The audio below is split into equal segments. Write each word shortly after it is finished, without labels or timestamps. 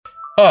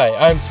Hi,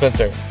 I'm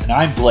Spencer. And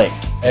I'm Blake.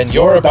 And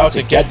you're about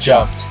to get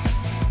jumped.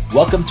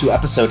 Welcome to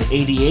episode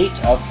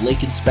 88 of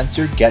Blake and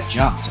Spencer Get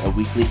Jumped, a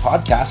weekly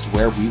podcast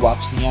where we watch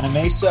the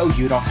anime so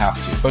you don't have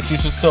to. But you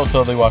should still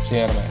totally watch the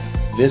anime.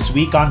 This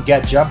week on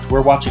Get Jumped,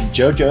 we're watching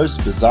JoJo's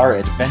Bizarre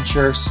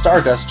Adventure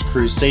Stardust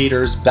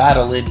Crusaders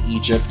Battle in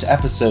Egypt,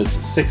 episodes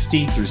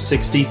 60 through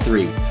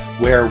 63,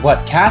 where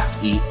what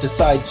cats eat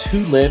decides who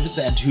lives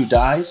and who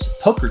dies,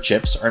 poker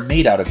chips are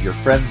made out of your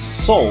friends'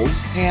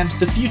 souls, and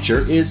the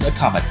future is a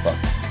comic book.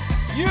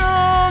 Yu-Gi-Oh!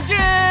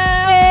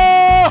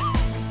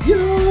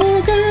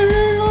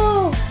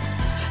 Yu-Gi-Oh!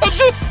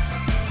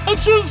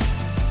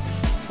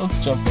 Let's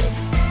jump in.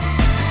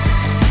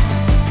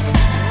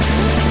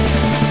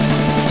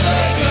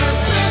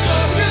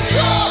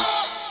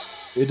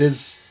 It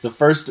is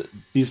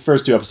these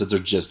first two episodes are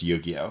just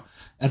Yu-Gi-Oh!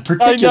 And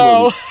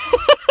particularly,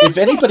 if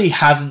anybody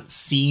hasn't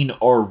seen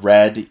or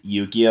read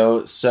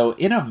Yu-Gi-Oh! So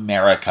in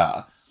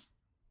America,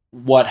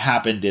 what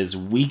happened is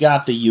we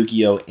got the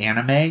Yu-Gi-Oh!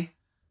 Anime,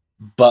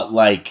 but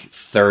like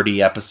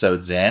 30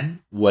 episodes in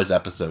was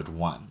episode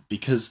 1.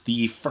 Because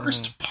the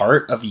first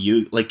part of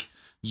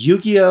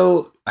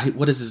Yu-Gi-Oh!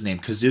 What is his name?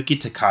 Kazuki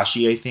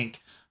Takashi, I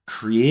think,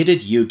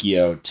 created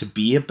Yu-Gi-Oh! To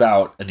be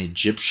about an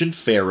Egyptian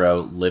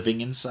pharaoh living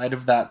inside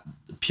of that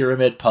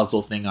pyramid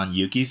puzzle thing on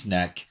Yugi's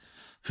neck,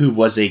 who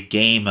was a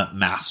game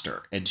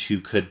master and who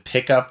could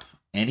pick up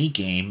any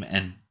game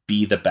and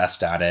be the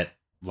best at it,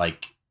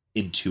 like,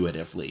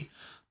 intuitively.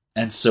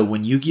 And so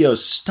when Yu-Gi-Oh!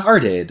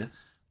 Started,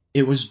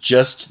 it was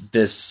just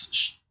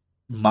this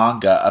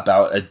manga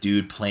about a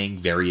dude playing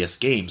various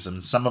games,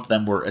 and some of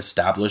them were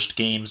established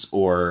games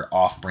or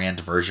off-brand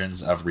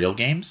versions of real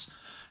games.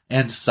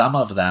 And some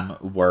of them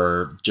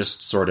were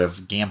just sort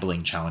of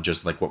gambling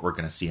challenges like what we're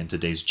going to see in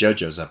today's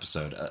JoJo's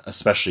episode,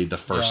 especially the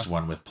first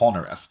one with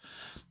Polnareff.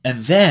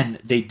 And then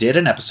they did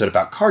an episode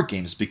about card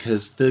games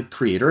because the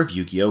creator of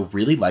Yu-Gi-Oh!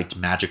 Really liked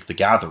Magic the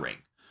Gathering.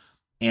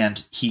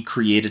 And he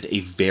created a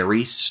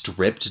very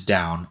stripped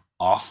down,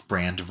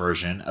 off-brand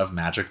version of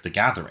Magic the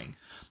Gathering.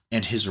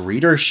 And his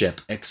readership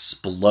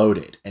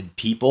exploded, and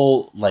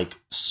people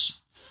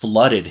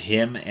flooded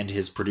him and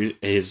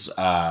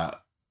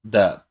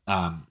the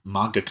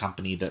manga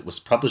company that was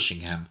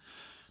publishing him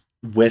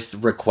with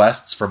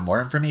requests for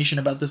more information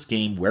about this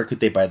game, where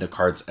could they buy the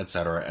cards,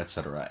 etc.,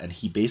 etc. And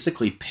he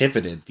basically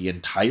pivoted the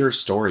entire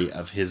story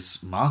of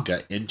his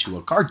manga into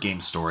a card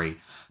game story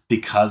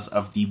because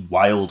of the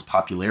wild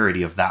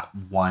popularity of that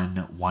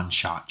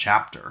one-shot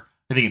chapter.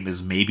 I think it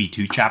was maybe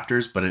 2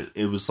 chapters, but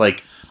it was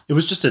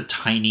just a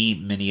tiny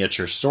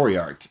miniature story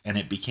arc, and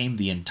it became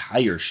the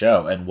entire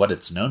show and what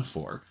it's known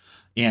for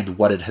and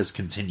what it has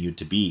continued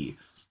to be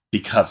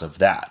because of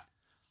that.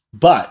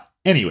 But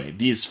anyway,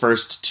 these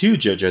first 2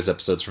 JoJo's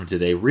episodes from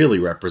today really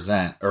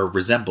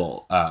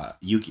resemble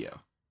Yu-Gi-Oh!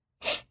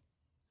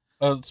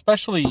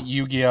 Especially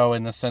Yu-Gi-Oh!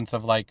 In the sense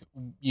of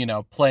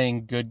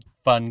playing good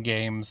fun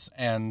games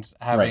and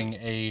having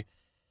a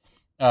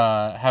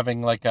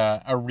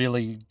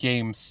really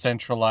game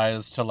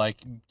centralized to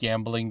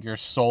gambling your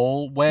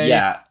soul way.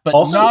 Yeah, but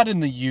also, not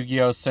in the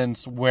Yu-Gi-Oh!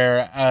 Sense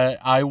where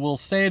I will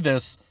say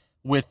this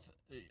with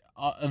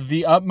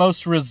the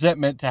utmost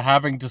resentment to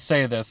having to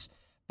say this,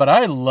 but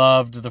I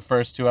loved the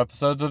first 2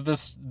 episodes of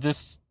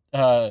this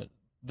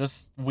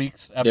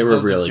week's episodes. They were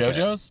really of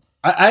JoJo's.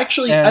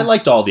 Good. I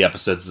liked all the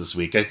episodes this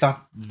week. I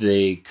thought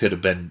they could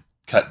have been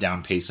cut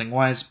down pacing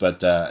wise,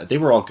 but they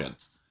were all good.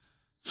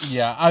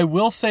 Yeah, I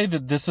will say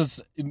that this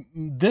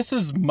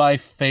is my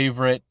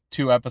favorite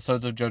 2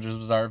 episodes of JoJo's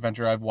Bizarre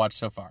Adventure I've watched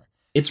so far.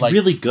 It's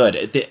really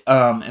good.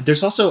 And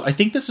there's also, I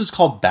think this is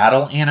called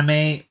battle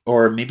anime,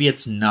 or maybe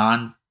it's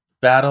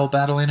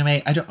non-battle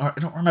anime. I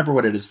don't remember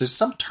what it is. There's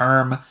some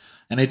term,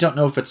 and I don't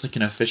know if it's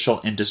an official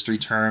industry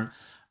term.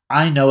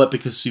 I know it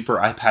because Super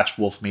Eyepatch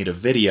Wolf made a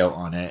video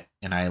on it,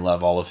 and I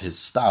love all of his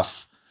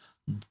stuff.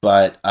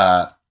 But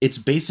it's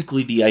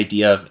basically the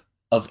idea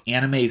of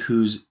anime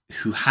who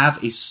have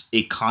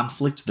a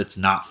conflict that's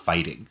not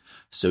fighting.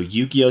 So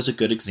Yu-Gi-Oh! Is a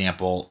good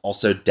example.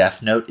 Also,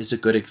 Death Note is a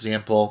good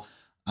example.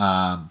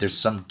 There's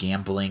some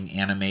gambling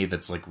anime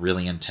that's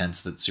really intense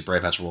that Super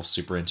Eyepatch Wolf's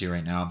super into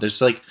right now.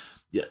 There's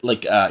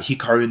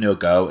Hikaru no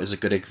Go is a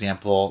good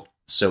example.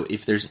 So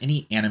if there's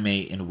any anime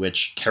in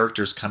which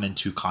characters come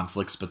into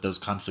conflicts, but those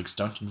conflicts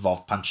don't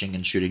involve punching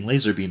and shooting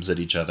laser beams at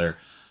each other,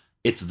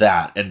 it's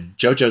that. And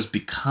JoJo's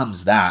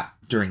becomes that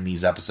during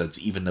these episodes,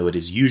 even though it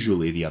is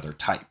usually the other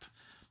type.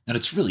 And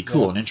it's really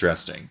cool and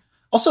interesting.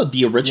 Also,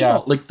 the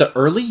original, the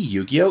early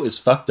Yu-Gi-Oh! Is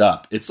fucked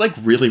up. It's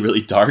really,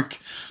 really dark.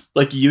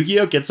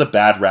 Yu-Gi-Oh! Gets a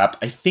bad rap.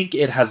 I think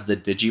it has the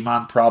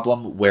Digimon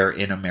problem, where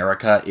in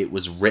America it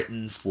was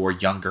written for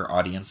younger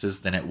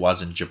audiences than it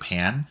was in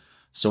Japan.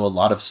 So a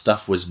lot of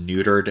stuff was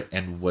neutered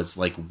and was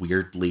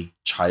weirdly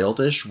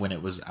childish when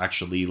it was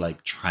actually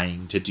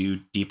trying to do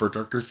deeper,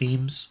 darker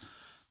themes.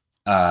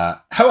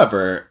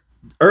 However,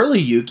 early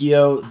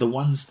Yu-Gi-Oh!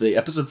 The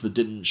episodes that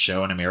didn't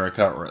show in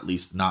America, or at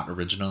least not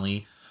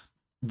originally,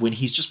 when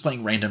he's just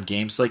playing random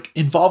games,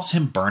 involves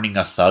him burning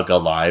a thug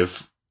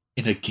alive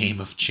in a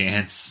game of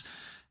chance.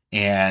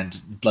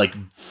 and like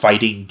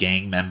fighting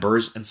gang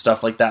members and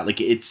stuff like that.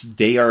 Like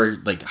they are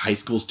like high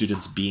school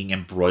students being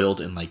embroiled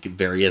in like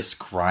various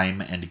crime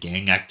and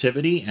gang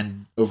activity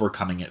and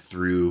overcoming it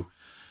through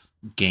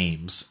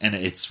games. And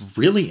it's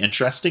really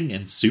interesting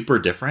and super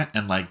different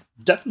and like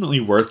definitely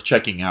worth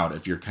checking out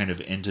if you're kind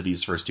of into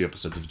these first 2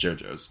 episodes of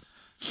JoJo's.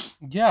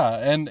 Yeah,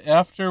 and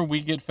after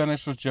we get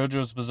finished with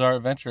JoJo's Bizarre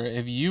Adventure,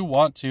 if you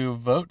want to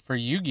vote for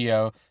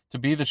Yu-Gi-Oh! To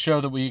be the show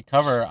that we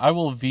cover, I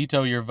will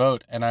veto your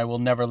vote, and I will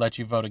never let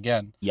you vote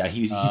again. Yeah,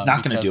 he's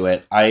not going to do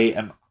it.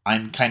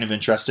 I'm kind of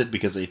interested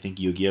because I think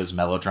Yu-Gi-Oh's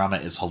melodrama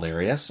is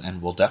hilarious,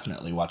 and we'll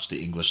definitely watch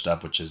the English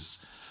dub, which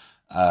is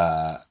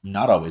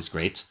not always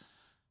great.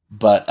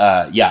 But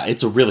yeah,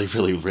 it's a really,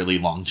 really, really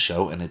long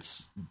show, and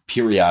it's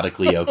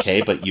periodically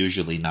okay, but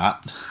usually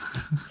not.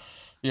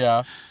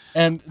 Yeah.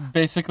 And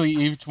basically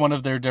each one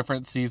of their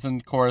different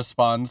seasons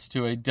corresponds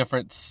to a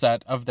different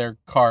set of their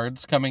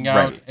cards coming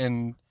out, right.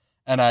 and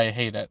I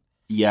hate it.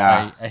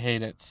 Yeah. I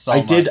hate it so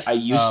much. I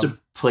used to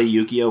play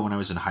Yu-Gi-Oh! When I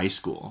was in high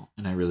school,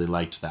 and I really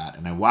liked that.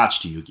 And I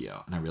watched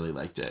Yu-Gi-Oh! And I really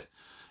liked it.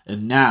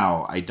 And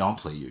now I don't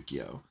play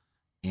Yu-Gi-Oh!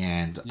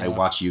 And I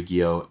watch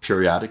Yu-Gi-Oh!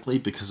 Periodically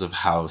because of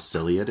how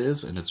silly it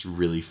is, and it's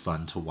really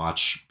fun to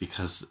watch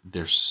because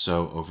they're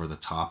so over the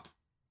top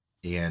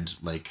and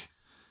like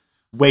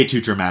way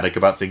too dramatic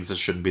about things that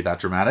shouldn't be that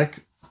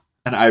dramatic.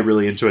 And I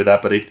really enjoy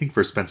that, but I think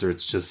for Spencer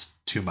it's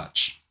just too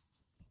much.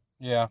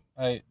 Yeah,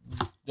 I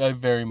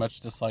very much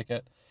dislike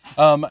it.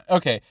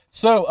 Okay,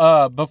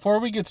 so before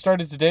we get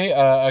started today,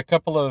 a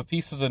couple of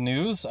pieces of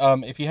news.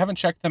 If you haven't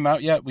checked them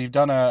out yet, we've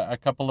done a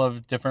couple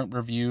of different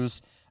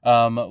reviews.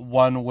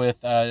 One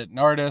with an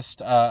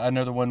artist,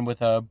 another one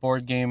with a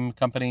board game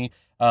company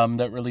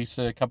that released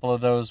a couple of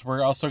those.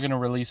 We're also going to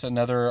release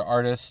another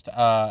artist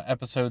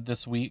episode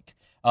this week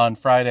on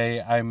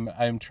Friday.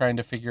 I'm trying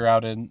to figure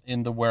out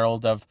in the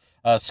world of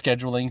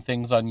scheduling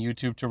things on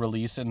YouTube to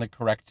release in the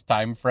correct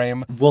time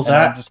frame.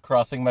 I'm just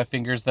crossing my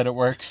fingers that it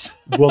works.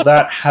 Will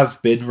that have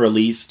been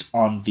released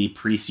on the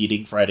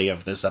preceding Friday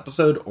of this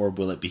episode, or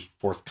will it be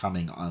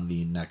forthcoming on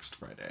the next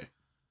Friday?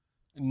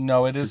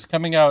 No, it is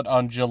coming out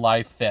on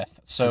July 5th,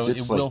 so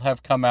it will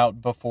have come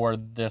out before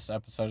this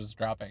episode is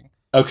dropping.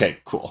 Okay,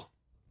 cool.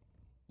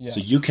 Yeah.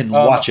 So you can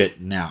watch it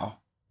now.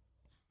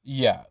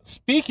 Yeah.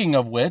 Speaking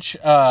of which,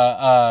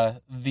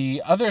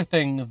 the other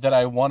thing that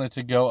I wanted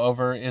to go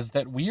over is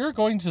that we are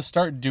going to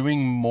start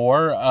doing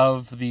more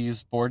of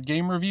these board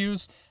game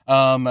reviews.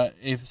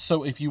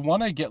 If you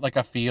want to get like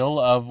a feel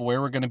of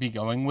where we're going to be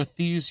going with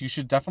these, you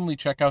should definitely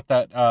check out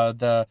that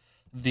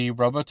the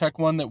Robotech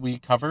one that we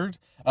covered.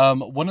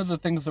 One of the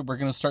things that we're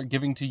going to start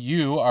giving to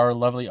you, our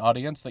lovely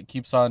audience that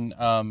keeps on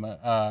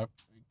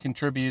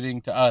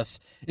contributing to us,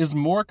 is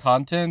more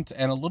content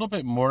and a little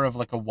bit more of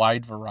like a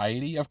wide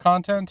variety of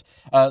content.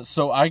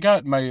 So I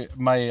got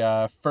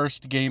my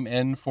first game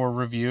in for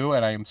review,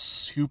 and I am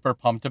super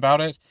pumped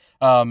about it.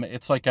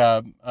 It's like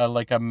a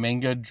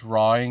manga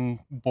drawing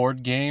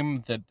board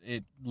game that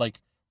it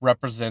like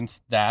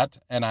represents that,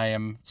 and I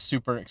am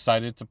super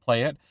excited to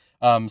play it.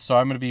 So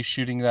I'm going to be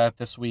shooting that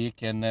this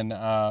week, and then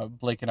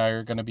Blake and I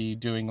are going to be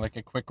doing like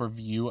a quick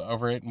review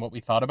over it and what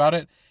we thought about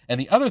it. And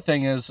the other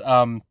thing is,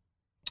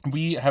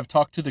 we have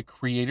talked to the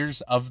creators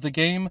of the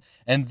game,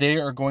 and they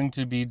are going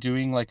to be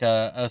doing like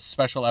a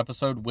special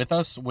episode with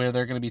us where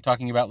they're going to be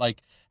talking about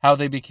like how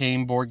they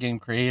became board game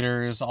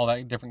creators, all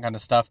that different kind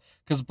of stuff.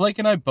 Because Blake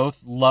and I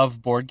both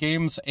love board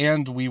games,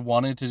 and we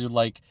wanted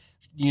to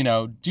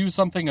do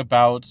something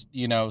about,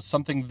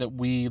 something that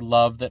we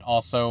love that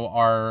also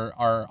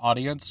our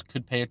audience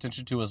could pay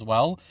attention to as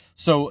well.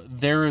 So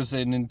there is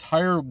an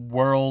entire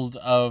world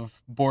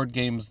of board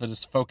games that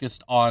is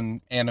focused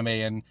on anime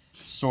and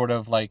sort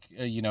of like,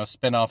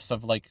 spin-offs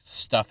of like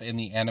stuff in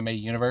the anime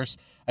universe.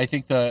 I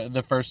think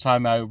the first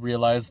time I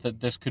realized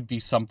that this could be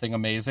something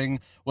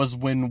amazing was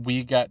when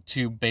we got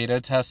to beta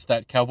test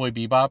that Cowboy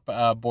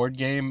Bebop board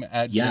game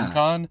at Gen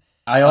Con.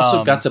 I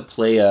also got to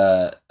play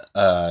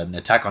an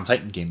Attack on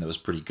Titan game that was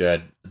pretty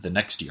good the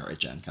next year at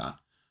Gen Con.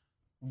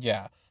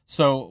 Yeah.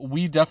 So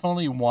we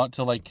definitely want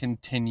to like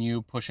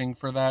continue pushing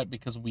for that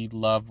because we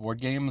love board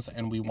games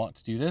and we want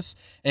to do this.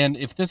 And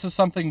if this is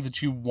something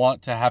that you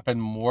want to happen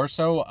more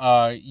so,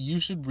 you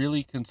should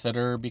really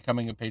consider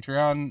becoming a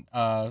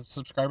Patreon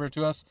subscriber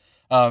to us.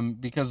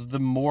 Because the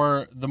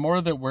more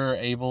that we're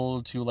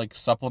able to like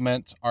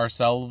supplement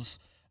ourselves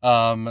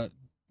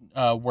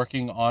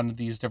working on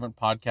these different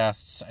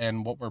podcasts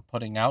and what we're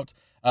putting out,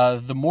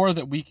 the more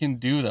that we can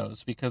do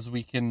those, because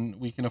we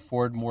can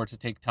afford more to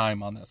take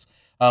time on this.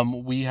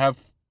 We have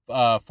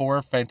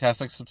 4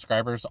 fantastic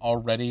subscribers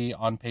already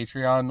on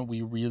Patreon.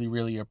 We really,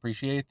 really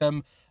appreciate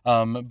them.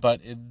 But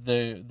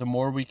the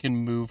more we can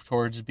move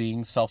towards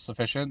being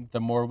self-sufficient, the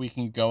more we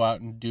can go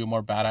out and do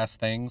more badass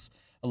things,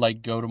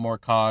 like go to more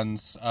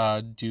cons,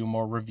 do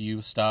more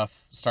review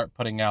stuff, start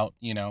putting out,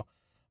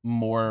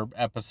 more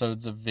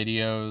episodes of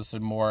videos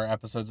and more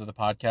episodes of the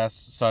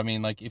podcast. So, I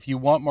mean, like, if you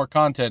want more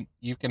content,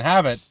 you can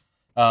have it.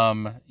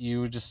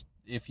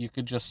 If you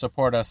could just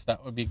support us,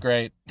 that would be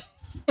great.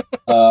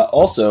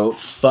 Also,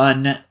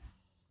 fun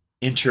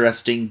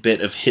interesting bit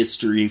of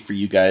history for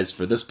you guys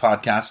for this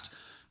podcast.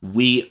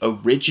 We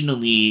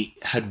originally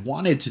had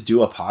wanted to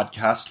do a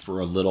podcast for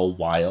a little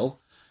while,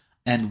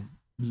 and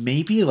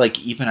maybe like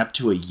even up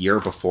to a year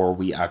before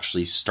we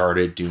actually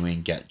started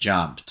doing Get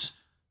Jumped,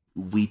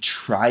 we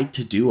tried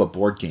to do a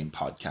board game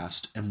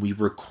podcast, and we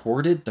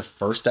recorded the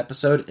first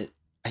episode.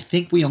 I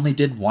think we only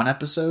did one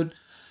episode,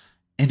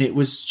 and it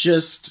was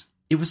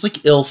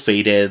like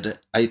ill-fated.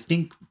 I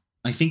think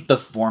the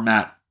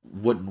format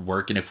wouldn't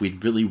work, and if we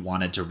really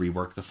wanted to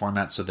rework the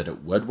format so that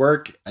it would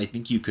work, I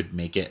think you could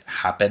make it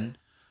happen.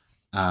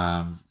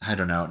 I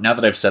don't know. Now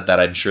that I've said that,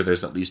 I'm sure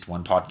there's at least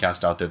one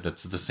podcast out there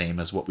that's the same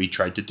as what we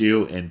tried to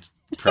do and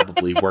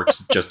probably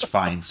works just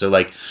fine. So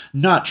like,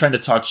 not trying to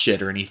talk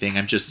shit or anything.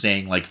 I'm just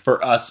saying, like,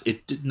 for us,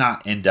 it did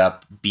not end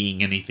up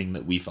being anything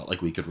that we felt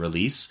like we could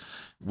release.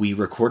 We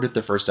recorded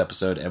the first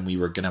episode and we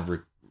were going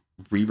to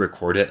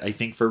re-record it, I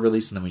think, for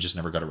release. And then we just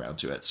never got around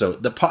to it. So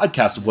the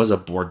podcast was a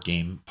board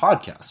game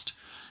podcast,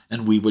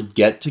 and we would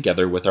get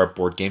together with our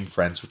board game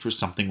friends, which was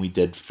something we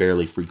did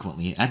fairly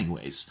frequently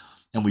anyways.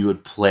 And we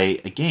would play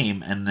a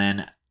game, and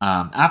then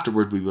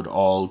afterward, we would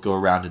all go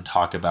around and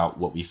talk about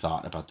what we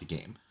thought about the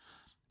game.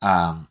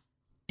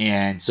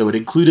 And so it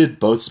included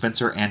both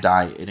Spencer and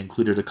I. It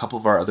included a couple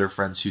of our other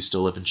friends who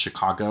still live in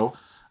Chicago.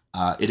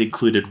 It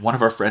included one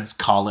of our friends,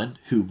 Colin,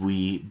 who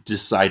we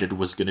decided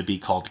was going to be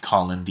called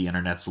Colin, the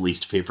internet's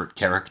least favorite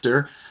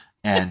character.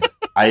 And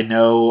I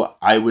know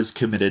I was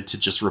committed to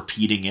just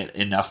repeating it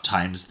enough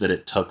times that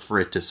it took for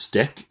it to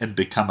stick and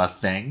become a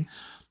thing.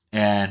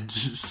 And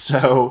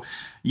so,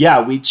 yeah,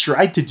 we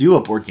tried to do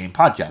a board game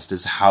podcast,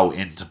 is how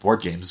into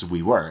board games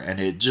we were. And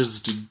it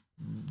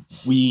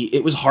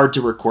was hard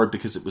to record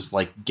because it was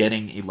like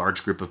getting a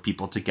large group of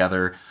people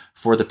together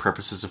for the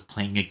purposes of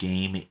playing a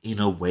game in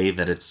a way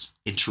that it's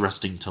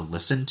interesting to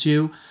listen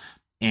to,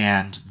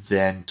 and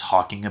then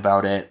talking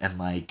about it. And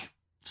like,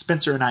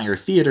 Spencer and I are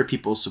theater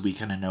people, so we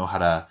kind of know how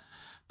to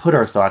put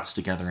our thoughts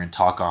together and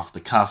talk off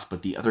the cuff,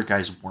 but the other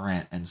guys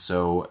weren't. And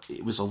so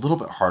it was a little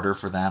bit harder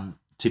for them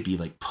to be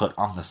like put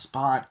on the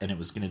spot, and it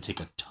was going to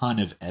take a ton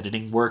of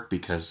editing work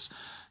because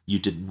you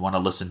didn't want to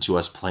listen to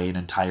us play an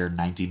entire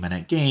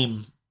 90-minute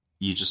game.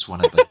 You just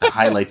wanted like the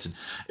highlights, and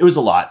it was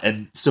a lot.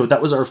 And so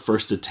that was our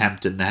first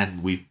attempt, and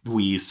then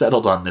we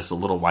settled on this a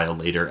little while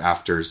later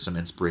after some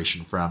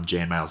inspiration from Jay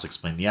and Miles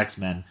Explain the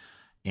X-Men,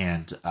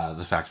 and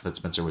the fact that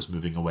Spencer was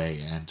moving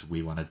away, and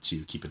we wanted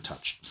to keep in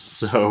touch.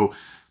 So,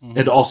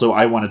 and also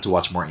I wanted to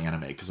watch more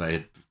anime because I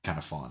had kind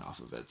of fallen off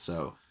of it.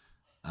 So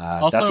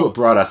also, that's what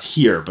brought us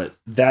here, but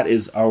that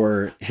is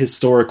our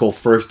historical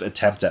first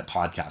attempt at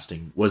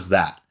podcasting, was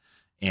that,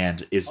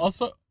 and is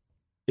also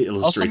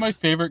illustrates. Also, my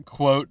favorite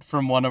quote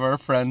from one of our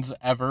friends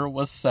ever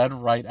was said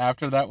right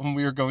after that when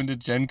we were going to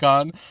Gen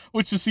Con,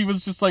 which is, he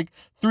was just like,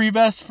 3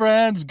 best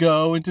friends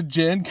go into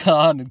Gen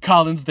Con, and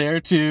Colin's there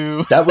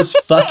too. That was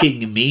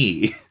fucking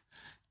me.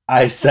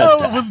 I said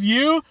that. It was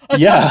you? I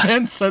thought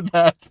Ben said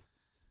that.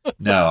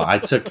 No, I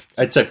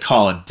took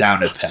Colin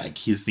down a peg.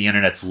 He's the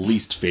internet's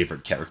least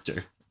favorite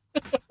character.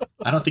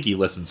 I don't think he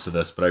listens to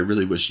this, but I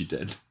really wish he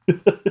did.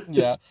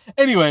 Yeah.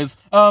 Anyways,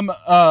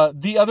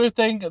 the other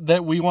thing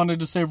that we wanted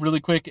to say really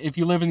quick, if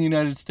you live in the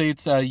United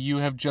States, you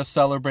have just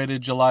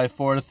celebrated July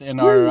 4th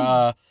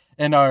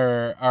in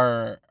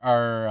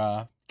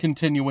our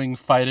continuing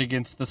fight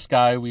against the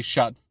sky. We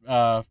shot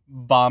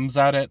bombs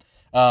at it.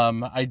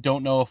 I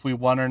don't know if we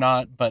won or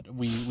not, but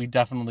we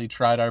definitely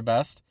tried our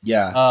best.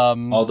 Yeah.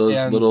 All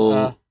those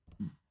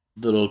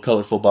little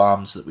colorful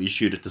bombs that we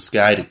shoot at the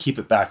sky to keep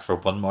it back for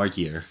one more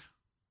year.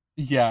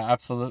 Yeah,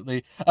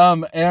 absolutely.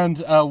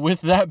 And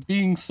with that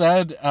being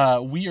said,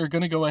 we are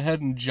going to go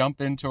ahead and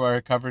jump into our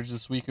coverage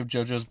this week of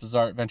JoJo's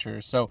Bizarre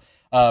Adventure. So,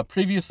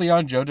 previously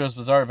on JoJo's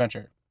Bizarre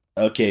Adventure.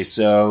 Okay,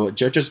 so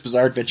JoJo's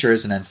Bizarre Adventure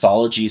is an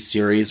anthology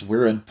series.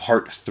 We're in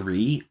part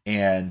 3,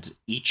 and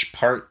each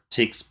part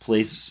takes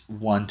place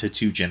 1 to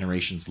 2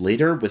 generations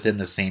later within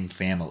the same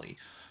family.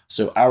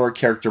 So our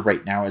character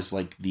right now is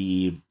like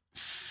the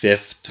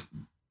 5th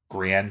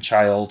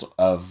grandchild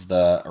of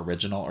the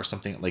original, or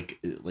something like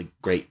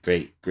great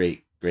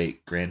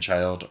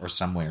grandchild, or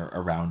somewhere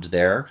around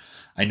there.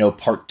 I know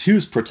part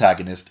 2's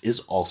protagonist is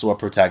also a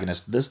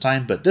protagonist this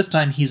time, but this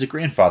time he's a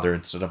grandfather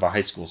instead of a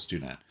high school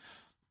student.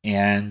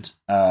 And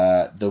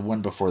the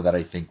one before that,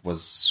 I think,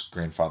 was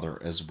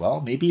grandfather as well,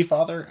 maybe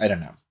father, I don't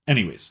know.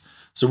 Anyways,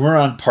 so we're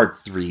on part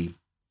 3.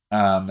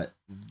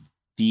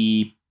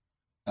 The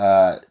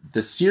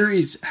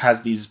series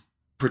has these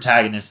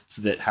protagonists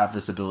that have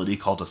this ability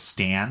called a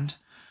stand,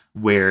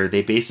 where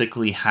they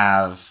basically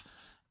have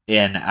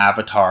an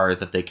avatar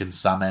that they can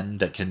summon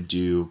that can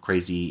do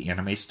crazy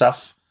anime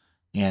stuff,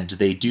 and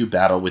they do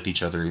battle with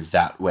each other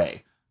that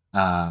way.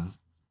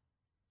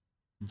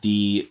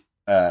 The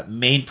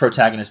main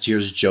protagonist here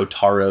is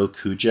Jotaro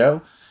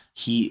Kujo.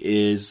 He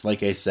is,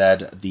 like I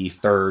said, the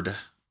 3rd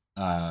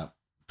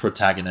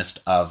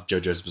protagonist of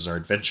JoJo's Bizarre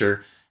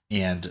Adventure,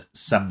 and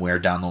somewhere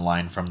down the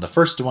line from the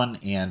first one,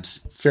 and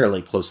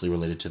fairly closely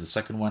related to the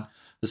second one.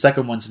 The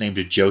second one's named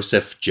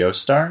Joseph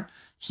Joestar.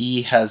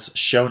 He has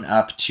shown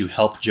up to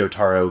help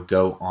Jotaro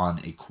go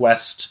on a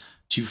quest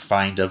to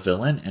find a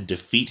villain and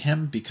defeat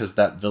him because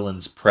that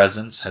villain's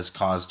presence has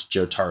caused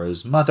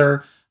Jotaro's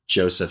mother,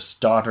 Joseph's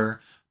daughter,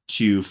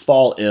 to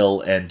fall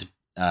ill and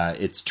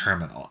it's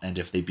terminal. And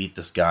if they beat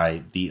this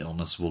guy, the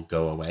illness will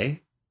go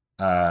away.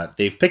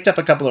 They've picked up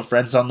a couple of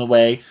friends on the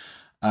way.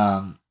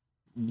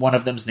 One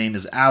of them's name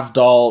is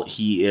Avdol.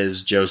 He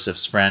is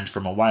Joseph's friend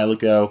from a while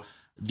ago.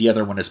 The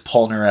other one is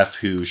Polnareff,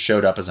 who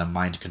showed up as a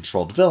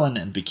mind-controlled villain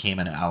and became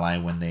an ally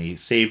when they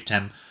saved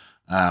him.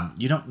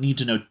 You don't need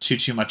to know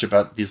too much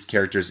about these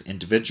characters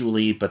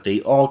individually, but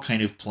they all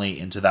kind of play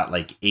into that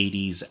like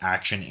 80s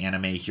action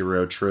anime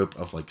hero trope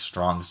of like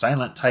strong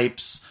silent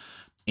types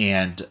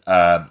and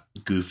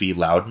goofy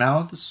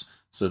loudmouths.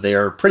 So they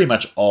are pretty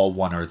much all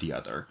one or the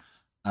other.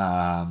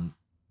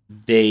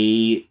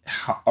 They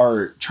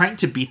are trying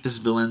to beat this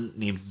villain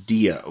named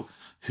Dio,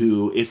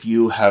 who, if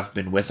you have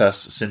been with us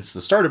since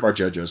the start of our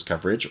JoJo's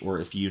coverage, or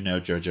if you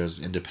know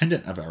JoJo's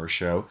independent of our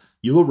show,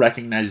 you will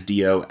recognize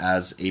Dio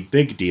as a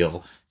big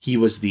deal. He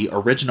was the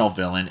original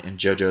villain in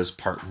JoJo's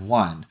Part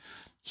 1.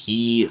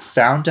 He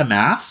found a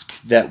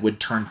mask that would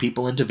turn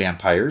people into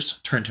vampires,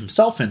 turned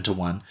himself into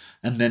one,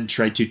 and then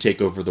tried to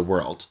take over the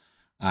world.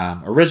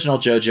 Original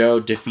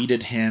JoJo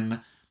defeated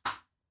him.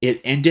 It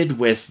ended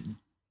with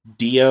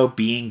Dio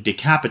being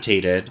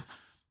decapitated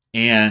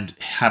and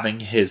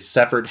having his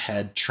severed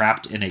head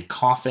trapped in a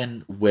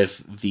coffin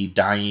with the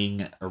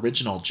dying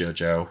original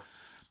JoJo,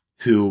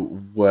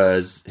 who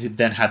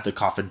then had the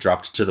coffin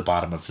dropped to the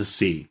bottom of the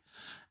sea.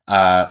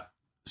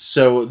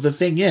 So the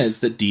thing is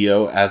that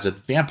Dio, as a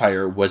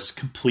vampire, was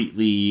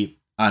completely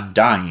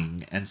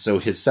undying, and so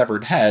his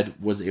severed head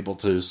was able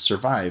to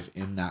survive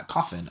in that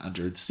coffin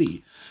under the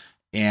sea.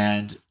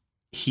 And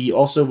he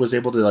also was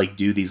able to like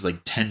do these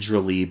like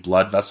tendrily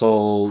blood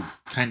vessel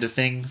kind of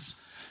things.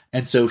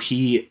 And so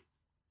he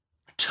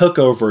took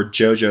over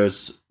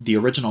the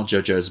original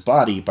JoJo's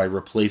body by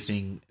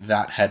replacing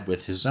that head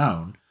with his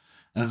own,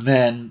 and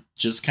then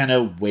just kind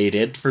of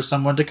waited for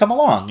someone to come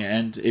along,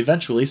 and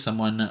eventually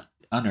someone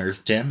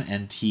unearthed him,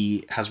 and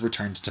he has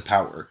returned to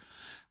power.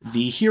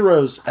 The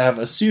heroes have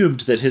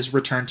assumed that his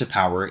return to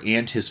power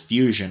and his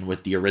fusion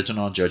with the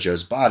original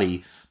JoJo's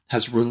body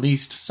has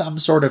released some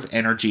sort of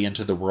energy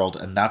into the world,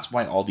 and that's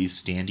why all these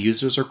stand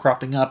users are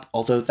cropping up,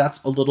 although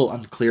that's a little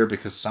unclear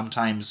because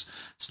sometimes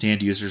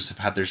stand users have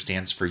had their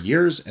stands for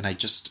years, and I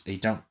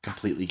don't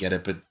completely get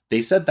it, but they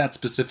said that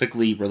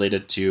specifically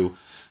related to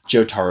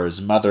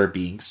Jotaro's mother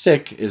being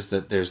sick, is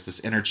that there's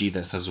this energy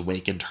that has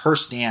awakened her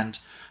stand,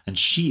 and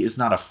she is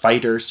not a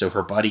fighter, so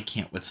her body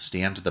can't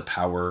withstand the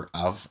power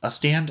of a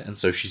stand, and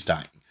so she's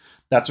dying.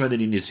 That's why they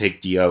need to take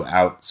Dio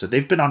out. So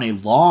they've been on a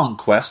long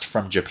quest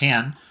from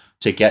Japan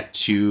to get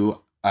to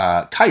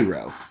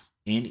Cairo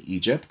in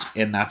Egypt,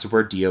 and that's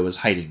where Dio is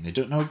hiding. They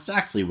don't know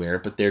exactly where,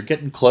 but they're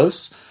getting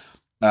close.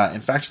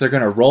 In fact, they're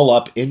going to roll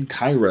up in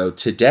Cairo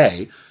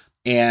today,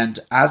 and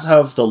as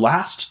of the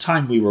last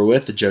time we were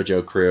with the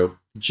JoJo crew,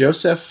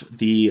 Joseph,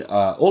 the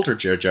older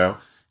JoJo,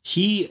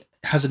 he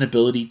has an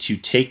ability to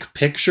take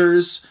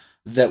pictures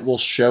that will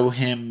show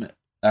him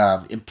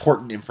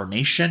important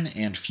information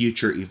and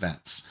future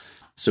events.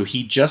 So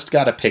he just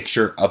got a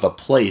picture of a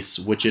place,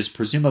 which is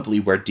presumably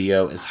where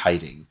Dio is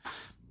hiding.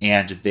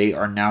 And they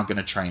are now going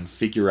to try and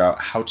figure out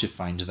how to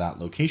find that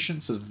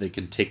location so that they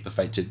can take the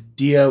fight to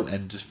Dio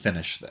and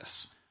finish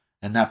this.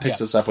 And that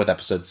picks us up with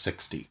episode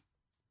 60.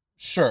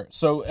 Sure.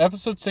 So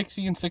episode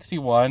 60 and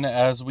 61,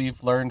 as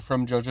we've learned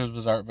from JoJo's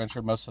Bizarre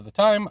Adventure most of the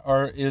time,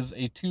 is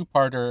a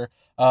two-parter.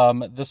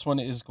 This one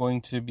is going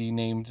to be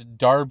named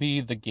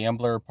Darby the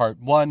Gambler Part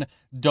 1.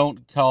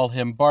 Don't call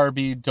him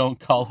Barbie. Don't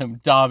call him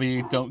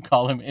Dobby. Don't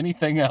call him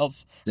anything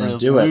else. Don't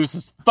do it. Lose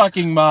his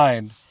fucking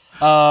mind.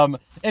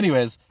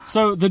 Anyways,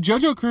 so the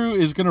JoJo crew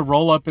is going to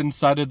roll up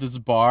inside of this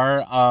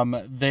bar.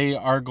 They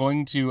are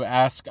going to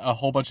ask a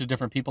whole bunch of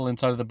different people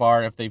inside of the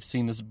bar if they've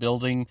seen this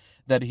building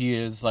that he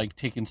is like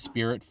taking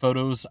spirit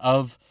photos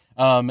of.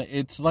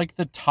 It's like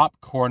the top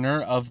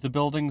corner of the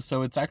building,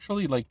 so it's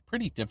actually like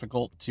pretty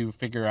difficult to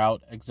figure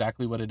out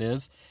exactly what it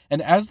is.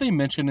 And as they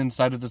mention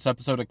inside of this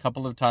episode a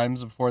couple of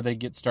times before they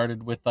get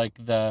started with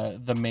like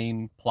the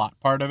main plot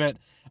part of it,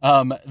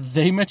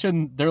 they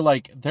mention they're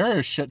like, there are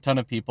a shit ton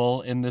of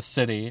people in this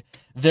city.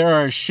 There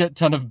are a shit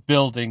ton of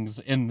buildings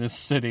in this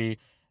city.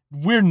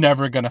 We're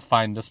never going to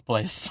find this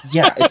place.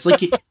 Yeah, it's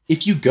like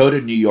if you go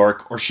to New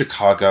York or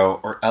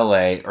Chicago or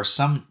LA or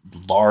some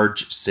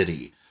large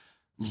city,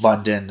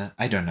 London,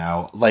 I don't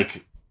know,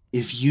 like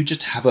if you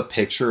just have a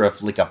picture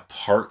of like a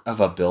part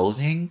of a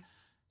building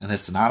and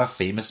it's not a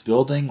famous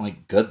building,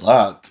 like good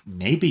luck.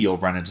 Maybe you'll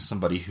run into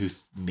somebody who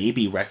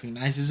maybe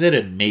recognizes it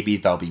and maybe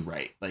they'll be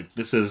right. Like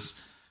this is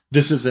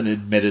an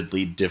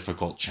admittedly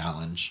difficult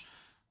challenge.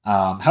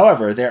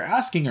 However, they're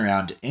asking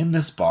around in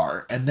this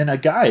bar, and then a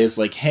guy is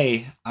like,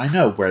 hey, I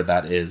know where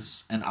that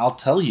is, and I'll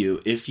tell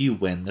you if you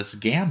win this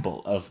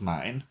gamble of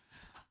mine.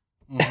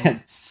 Mm-hmm.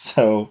 And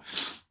so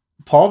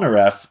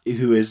Polnareff,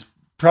 who is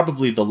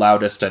probably the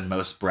loudest and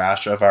most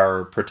brash of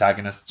our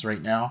protagonists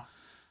right now,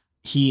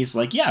 he's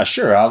like, yeah,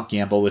 sure, I'll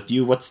gamble with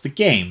you. What's the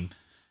game?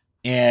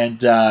 And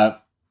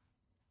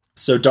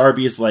So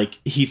Darby is like,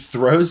 he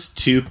throws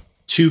two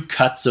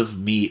cuts of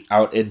meat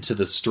out into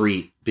the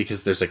street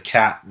because there's a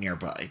cat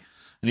nearby.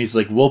 And he's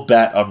like, we'll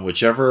bet on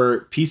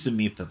whichever piece of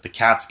meat that the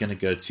cat's going to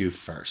go to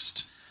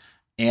first.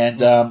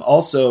 And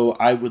also,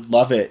 I would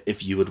love it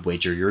if you would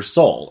wager your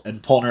soul.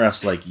 And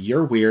Polnareff's like,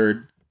 you're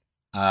weird.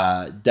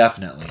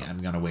 Definitely, I'm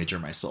going to wager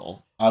my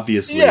soul.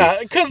 Obviously,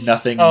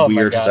 nothing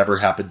weird has ever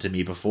happened to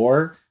me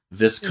before.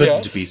 This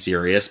couldn't be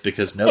serious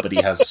because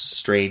nobody has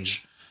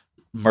strange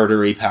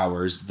murdery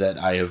powers that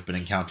I have been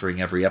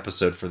encountering every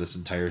episode for this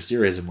entire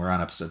series, and we're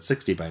on episode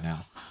 60 by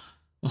now.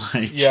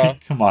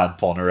 Come on,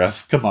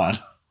 Polnareff, come on.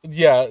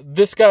 Yeah,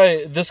 this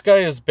guy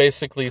is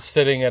basically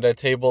sitting at a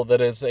table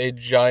that is a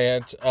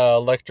giant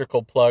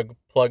electrical plug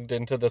plugged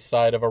into the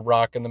side of a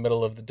rock in the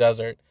middle of the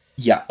desert.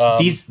 Yeah,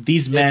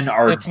 these men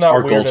are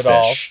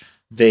goldfish.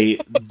 They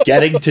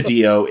getting to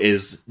Dio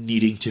is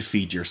needing to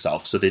feed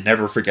yourself, so they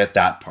never forget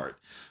that part.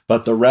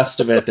 But the rest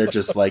of it, they're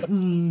just like,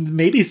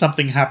 maybe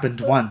something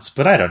happened once,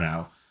 but I don't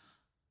know.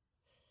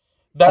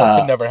 That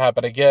could never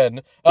happen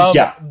again.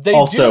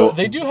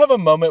 They do have a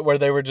moment where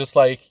they were just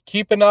like,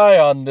 keep an eye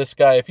on this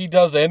guy. If he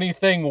does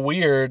anything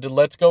weird,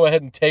 let's go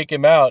ahead and take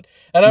him out.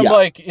 And I'm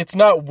like, it's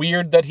not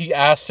weird that he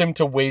asked him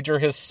to wager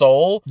his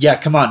soul. Yeah,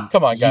 come on,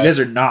 guys. You guys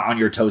are not on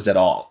your toes at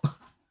all.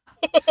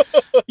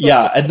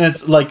 Yeah, and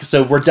that's like,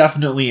 so we're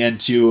definitely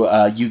into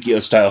Yu-Gi-Oh!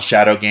 Style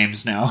shadow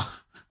games now.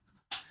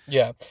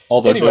 Yeah.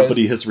 Although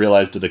nobody has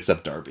realized it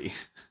except Darby.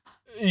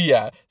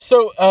 Yeah.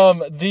 So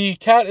the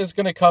cat is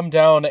going to come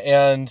down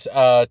and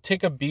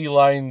take a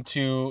beeline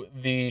to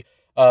the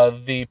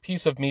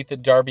piece of meat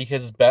that Darby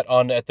has bet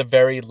on at the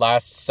very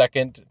last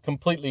second,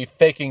 completely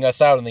faking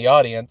us out in the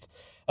audience.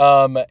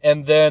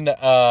 And then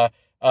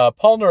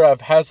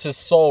Polnareff has his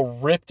soul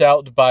ripped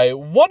out by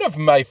one of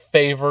my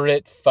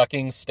favorite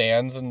fucking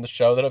stands in the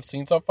show that I've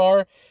seen so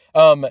far.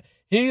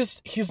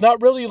 He's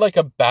not really like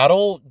a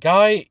battle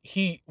guy.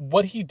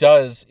 What he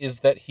does is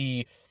that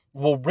he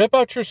will rip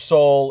out your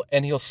soul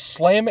and he'll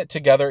slam it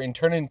together and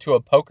turn it into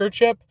a poker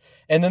chip.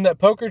 And then that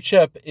poker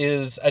chip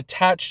is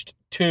attached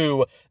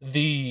to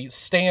the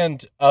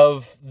stand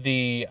of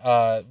the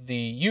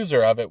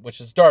user of it, which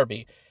is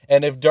Darby.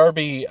 And if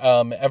Darby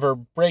ever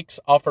breaks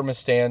off from a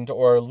stand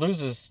or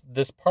loses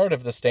this part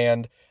of the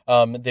stand,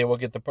 they will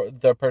get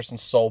the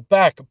person's soul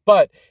back.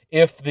 But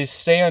if the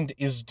stand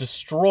is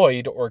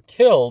destroyed or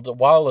killed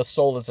while a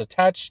soul is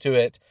attached to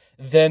it,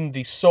 then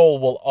the soul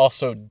will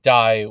also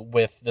die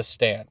with the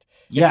stand.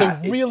 Yeah,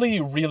 it's a really,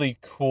 really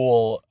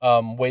cool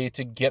way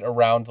to get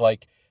around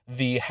like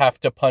the have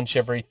to punch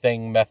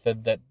everything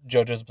method that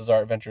JoJo's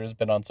Bizarre Adventure has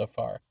been on so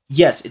far.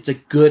 Yes, it's a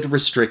good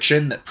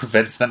restriction that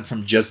prevents them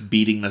from just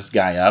beating this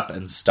guy up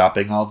and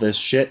stopping all this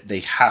shit. They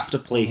have to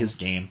play his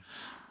game.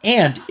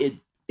 And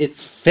it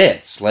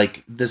fits.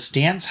 Like, the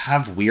stands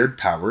have weird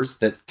powers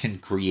that can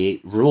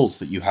create rules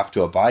that you have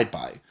to abide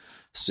by.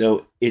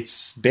 So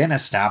it's been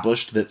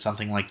established that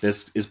something like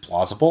this is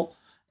plausible,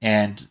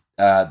 and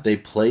they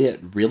play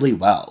it really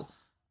well.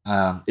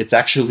 It's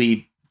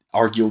actually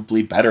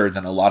arguably better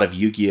than a lot of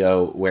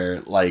Yu-Gi-Oh!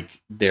 Where,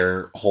 like,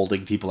 they're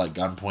holding people at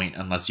gunpoint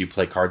unless you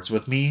play cards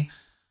with me.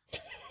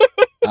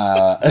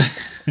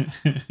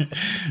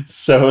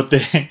 So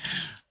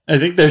I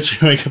think they're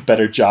doing a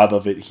better job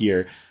of it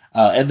here.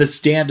 And the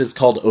stand is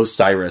called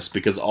Osiris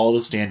because all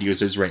the stand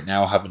users right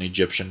now have an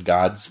Egyptian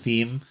gods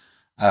theme.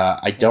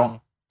 I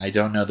don't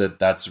know that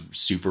that's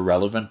super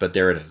relevant, but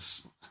there it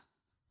is.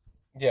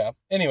 Yeah.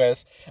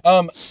 Anyways,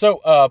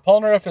 so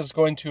Polnareff is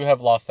going to have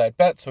lost that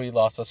bet, so he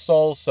lost a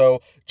soul.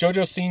 So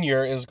JoJo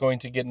Senior is going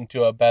to get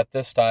into a bet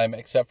this time,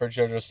 except for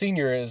JoJo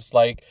Senior is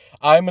like,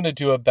 I'm going to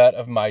do a bet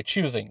of my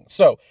choosing.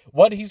 So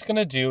what he's going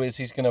to do is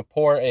he's going to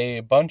pour a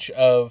bunch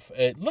of,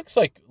 it looks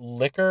like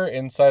liquor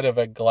inside of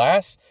a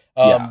glass.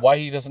 Why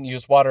he doesn't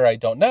use water, I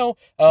don't know.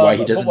 Why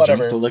he doesn't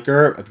drink the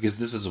liquor? Because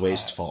this is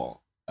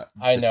wasteful.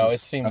 I know, it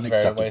seems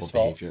very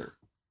wasteful. Behavior.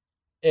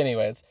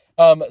 Anyways,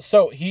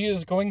 so he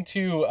is going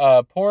to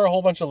pour a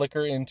whole bunch of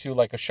liquor into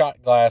like a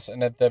shot glass,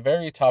 and at the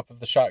very top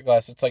of the shot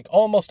glass, it's like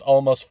almost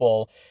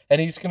full.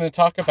 And he's going to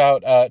talk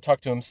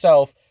to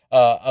himself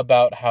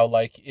about how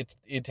like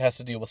it has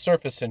to deal with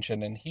surface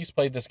tension, and he's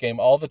played this game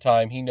all the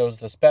time. He knows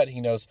this bet.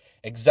 He knows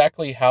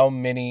exactly how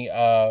many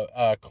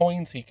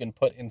coins he can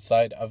put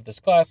inside of this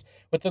glass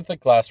without the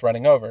glass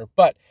running over.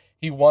 But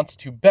he wants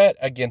to bet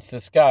against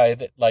this guy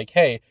that like,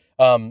 hey,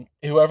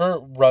 whoever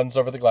runs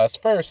over the glass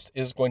first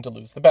is going to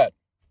lose the bet.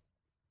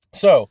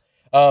 So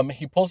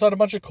he pulls out a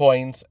bunch of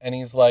coins and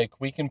he's like,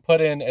 we can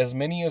put in as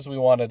many as we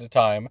want at a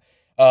time.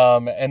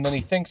 And then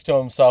he thinks to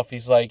himself,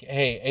 he's like,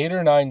 hey, 8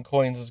 or 9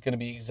 coins is going to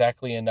be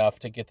exactly enough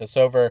to get this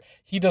over.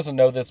 He doesn't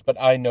know this, but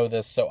I know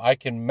this, so I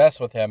can mess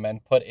with him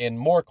and put in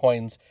more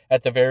coins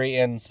at the very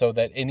end so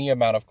that any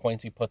amount of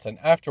coins he puts in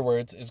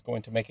afterwards is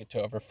going to make it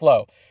to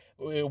overflow.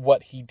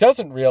 What he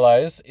doesn't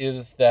realize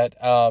is that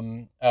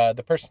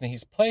the person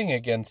he's playing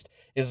against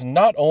is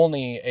not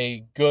only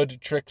a good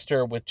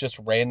trickster with just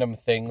random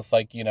things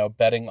like,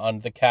 betting on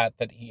the cat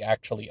that he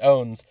actually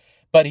owns,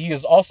 but he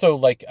is also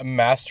like a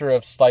master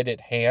of sleight of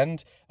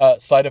hand.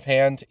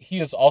 He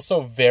is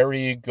also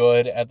very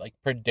good at like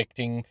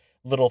predicting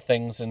little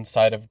things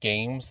inside of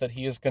games that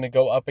he is going to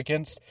go up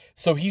against.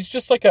 So he's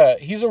just like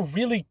he's a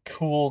really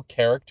cool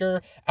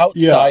character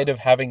outside of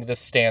having this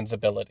Stan's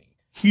ability.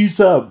 He's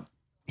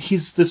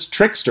this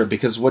trickster,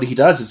 because what he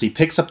does is he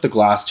picks up the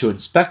glass to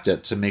inspect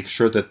it to make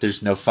sure that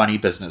there's no funny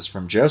business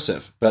from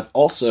Joseph, but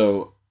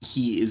also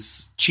he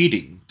is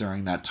cheating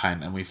during that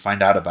time, and we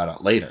find out about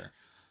it later.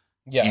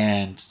 Yeah.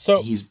 And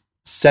so he's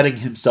setting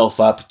himself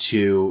up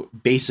to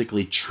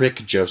basically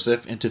trick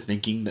Joseph into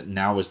thinking that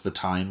now is the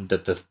time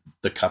that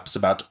the cup's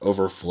about to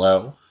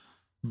overflow,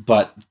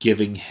 but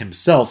giving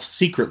himself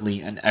secretly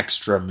an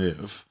extra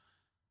move.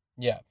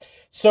 Yeah.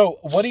 So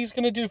what he's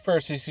going to do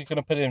first is he's going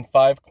to put in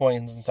 5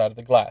 coins inside of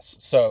the glass.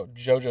 So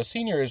JoJo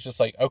Sr. is just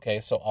like, okay,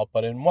 so I'll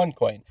put in 1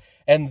 coin.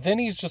 And then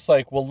he's just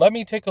like, well, let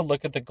me take a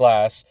look at the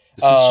glass.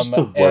 This is just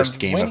the worst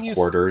game of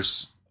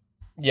quarters.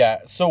 Yeah,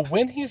 so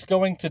when he's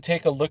going to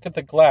take a look at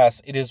the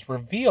glass, it is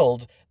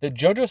revealed that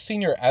JoJo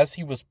Sr., as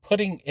he was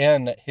putting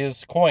in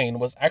his coin,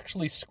 was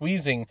actually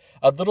squeezing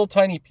a little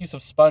tiny piece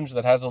of sponge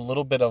that has a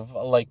little bit of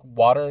like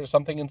water or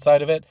something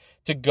inside of it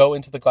to go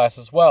into the glass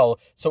as well.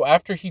 So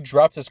after he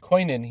dropped his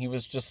coin in, he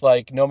was just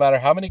like, no matter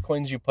how many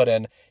coins you put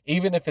in,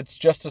 even if it's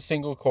just a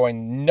single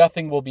coin,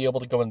 nothing will be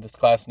able to go in this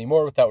glass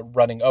anymore without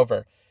running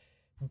over.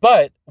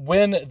 But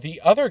when the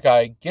other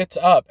guy gets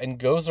up and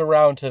goes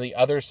around to the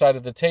other side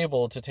of the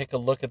table to take a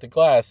look at the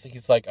glass,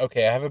 he's like,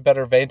 okay, I have a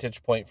better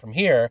vantage point from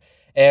here.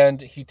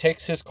 And he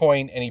takes his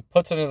coin and he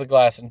puts it into the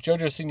glass. And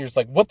JoJo Sr.'s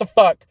like, what the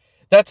fuck?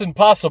 That's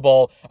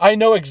impossible. I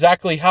know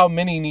exactly how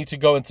many need to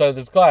go inside of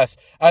this glass.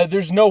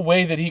 There's no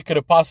way that he could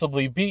have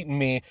possibly beaten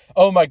me.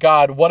 Oh my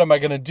God, what am I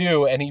going to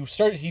do? And he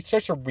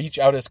starts to reach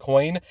out his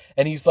coin,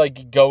 and he's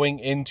like going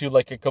into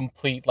like a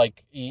complete,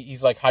 like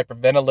he's like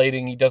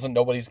hyperventilating. He doesn't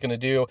know what he's going to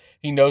do.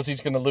 He knows he's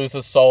going to lose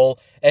his soul.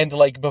 And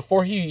like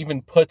before he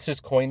even puts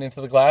his coin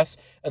into the glass,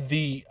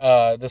 the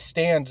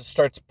stand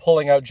starts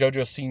pulling out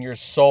JoJo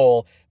Sr.'s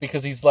soul,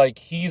 because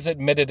he's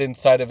admitted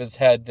inside of his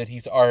head that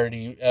he's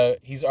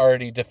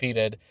already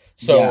defeated.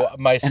 So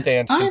my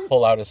stand can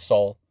pull out his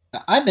soul.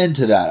 I'm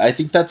into that. I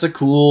think that's a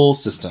cool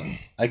system.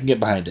 I can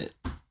get behind it.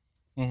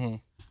 Mm-hmm.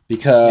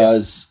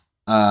 Because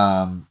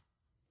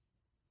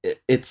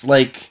it's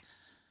like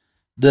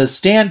the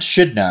stand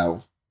should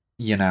know,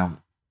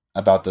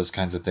 about those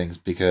kinds of things,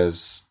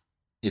 because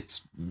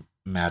it's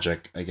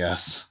magic, I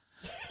guess.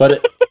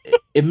 But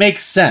it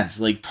makes sense.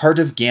 Like, part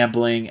of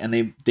gambling,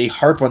 and they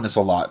harp on this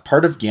a lot,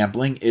 part of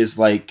gambling is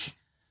like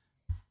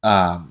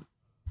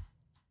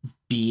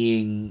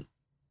being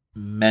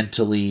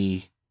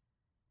mentally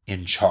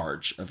in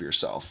charge of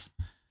yourself.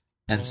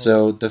 And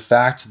so the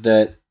fact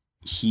that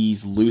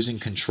he's losing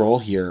control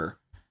here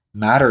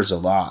matters a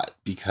lot,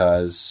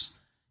 because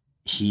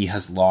he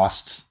has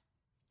lost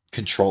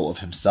control of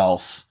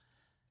himself.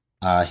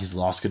 He's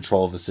lost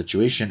control of the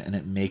situation, and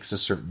it makes a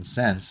certain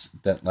sense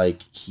that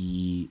like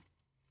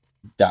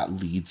that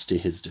leads to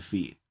his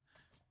defeat.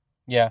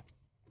 Yeah.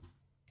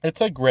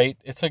 It's a great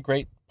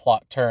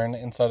plot turn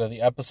inside of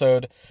the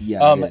episode.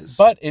 Yeah, it is.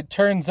 But it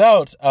turns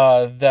out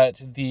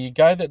that the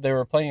guy that they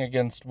were playing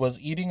against was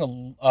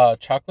eating a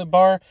chocolate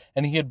bar,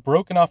 and he had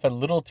broken off a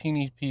little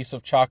teeny piece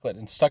of chocolate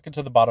and stuck it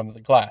to the bottom of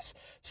the glass.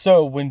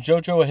 So when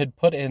JoJo had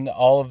put in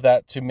all of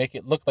that to make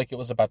it look like it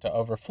was about to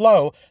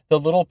overflow, the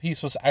little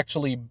piece was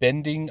actually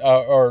bending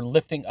or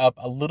lifting up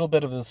a little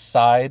bit of the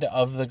side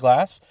of the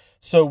glass.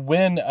 So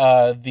when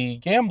the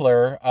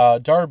gambler,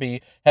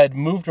 Darby, had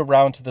moved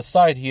around to the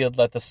side, he had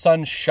let the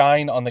sun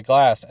shine on the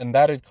glass, and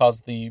that had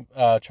caused the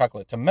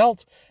chocolate to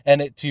melt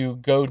and it to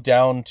go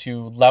down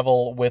to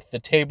level with the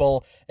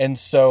table. And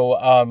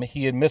so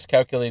he had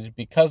miscalculated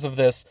because of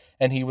this,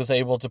 and he was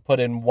able to put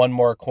in 1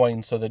 more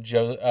coin, so that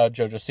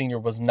JoJo Sr.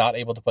 was not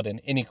able to put in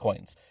any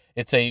coins.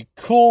 It's a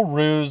cool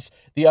ruse.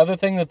 The other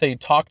thing that they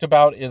talked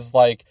about is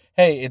like,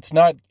 hey, it's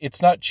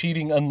not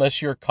cheating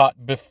unless you're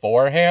caught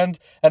beforehand.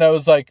 And I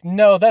was like,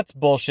 no, that's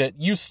bullshit.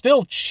 You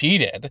still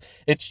cheated.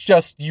 It's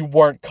just you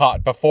weren't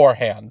caught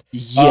beforehand.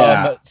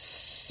 Yeah.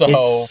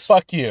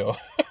 Fuck you.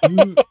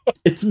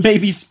 It's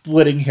maybe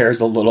splitting hairs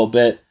a little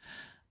bit.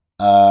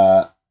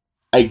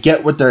 I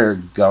get what they're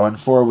going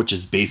for, which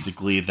is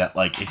basically that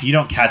like, if you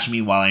don't catch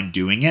me while I'm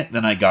doing it,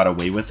 then I got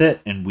away with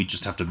it, and we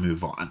just have to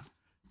move on.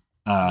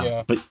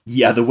 But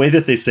yeah, the way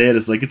that they say it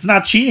is like, it's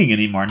not cheating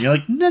anymore. And you're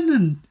like,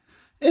 no,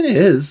 it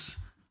is.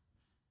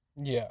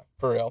 Yeah,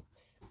 for real.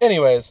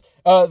 Anyways,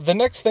 the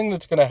next thing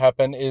that's going to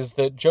happen is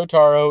that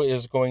Jotaro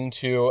is going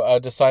to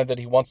decide that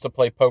he wants to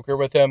play poker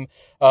with him.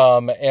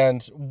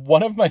 And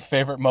one of my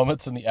favorite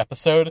moments in the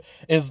episode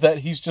is that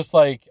he's just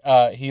like,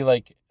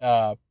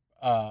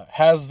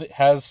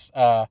 has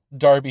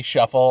Darby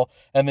shuffle,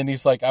 and then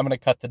he's like, I'm going to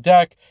cut the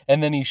deck.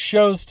 And then he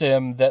shows to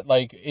him that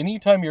like,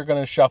 anytime you're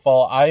going to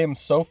shuffle, I am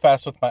so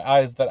fast with my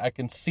eyes that I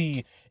can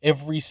see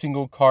every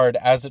single card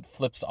as it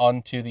flips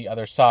onto the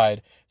other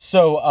side.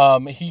 So,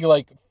 he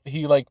like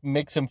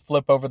makes him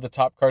flip over the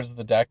top cards of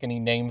the deck, and he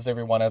names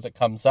everyone as it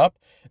comes up.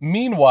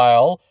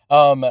 Meanwhile,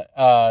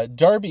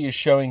 Darby is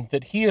showing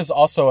that he is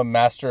also a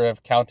master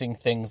of counting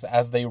things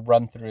as they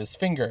run through his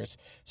fingers.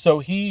 So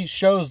he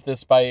shows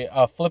this by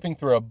flipping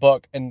through a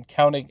book and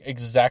counting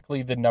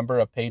exactly the number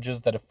of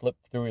pages that have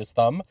flipped through his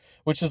thumb,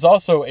 which is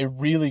also a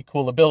really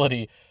cool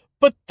ability.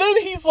 But then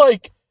he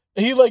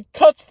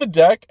cuts the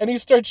deck and he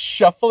starts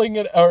shuffling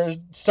it, or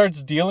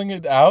starts dealing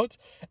it out.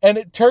 And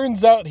it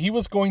turns out he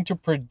was going to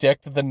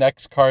predict the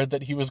next card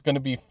that he was going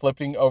to be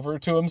flipping over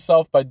to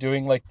himself by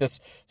doing like this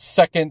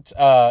second,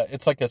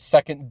 it's like a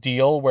second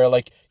deal where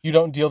like you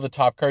don't deal the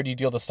top card, you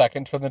deal the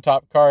second from the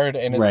top card.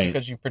 And it's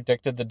because you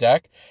predicted the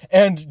deck.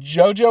 And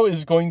JoJo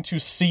is going to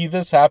see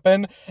this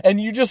happen.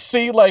 And you just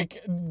see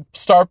like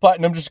Star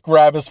Platinum just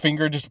grab his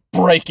finger, just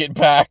break it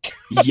back.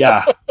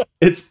 Yeah,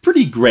 it's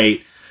pretty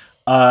great.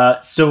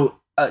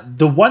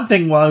 The one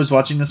thing while I was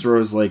watching this where I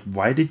was like,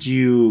 why did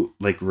you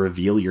like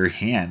reveal your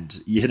hand?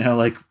 You know,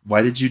 like,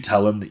 why did you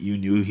tell him that you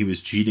knew he was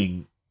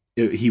cheating?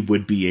 He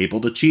would be able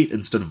to cheat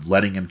instead of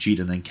letting him cheat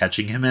and then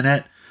catching him in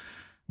it.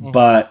 Mm-hmm.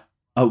 But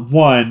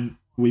one,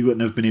 we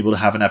wouldn't have been able to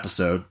have an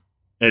episode.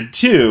 And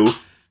two,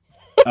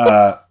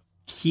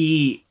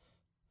 he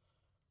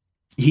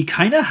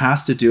kind of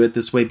has to do it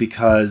this way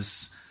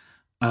because,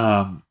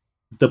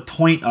 the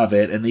point of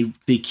it, and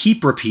they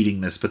keep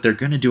repeating this, but they're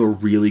going to do a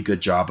really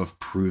good job of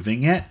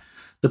proving it.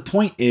 The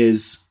point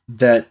is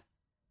that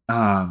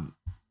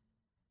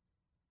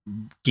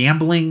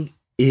gambling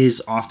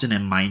is often a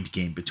mind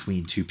game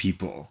between two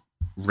people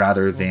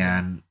rather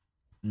than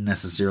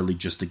necessarily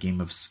just a game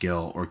of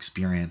skill or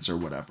experience or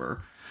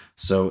whatever.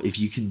 So if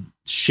you can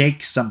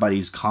shake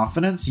somebody's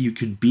confidence, you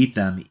can beat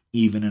them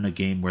even in a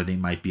game where they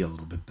might be a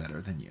little bit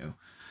better than you.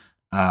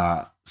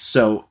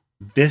 So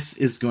this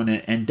is going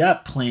to end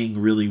up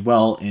playing really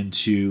well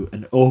into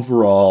an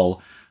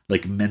overall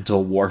like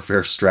mental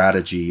warfare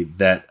strategy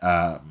that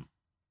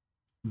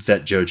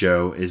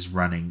JoJo is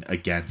running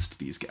against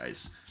these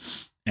guys.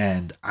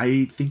 And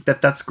I think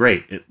that that's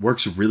great. It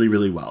works really,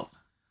 really well.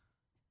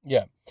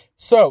 Yeah.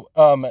 So,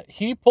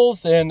 he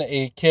pulls in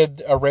a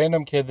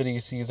random kid that he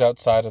sees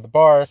outside of the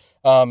bar.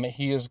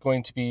 He is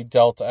going to be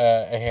dealt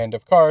a hand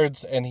of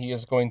cards, and he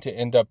is going to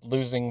end up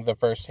losing the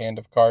first hand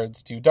of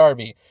cards to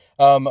Darby.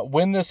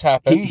 When this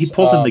happens, he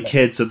pulls in the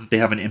kid so that they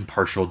have an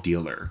impartial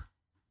dealer.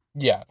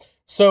 Yeah.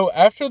 So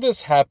after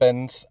this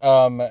happens,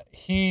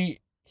 he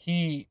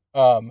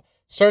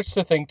starts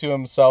to think to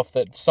himself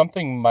that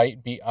something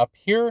might be up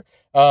here.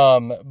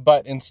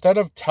 But instead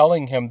of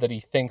telling him that he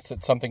thinks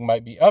that something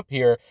might be up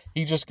here,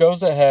 he just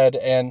goes ahead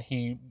and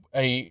he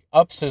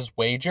ups his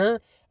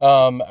wager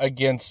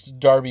against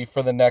Darby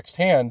for the next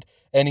hand,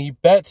 and he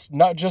bets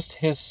not just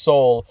his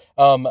soul,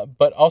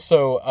 but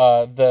also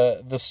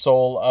the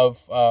soul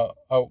of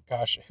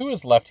who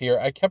is left here?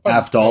 I kept on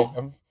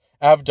Avdol.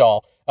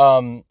 Avdol.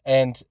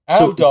 And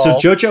Avdol. So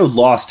JoJo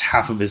lost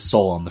half of his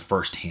soul on the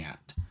first hand.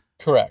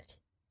 Correct.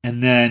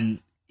 And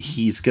then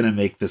he's going to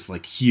make this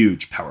like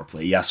huge power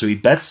play. Yeah, so he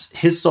bets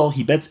his soul,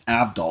 he bets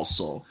Avdol's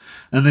soul.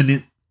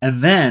 And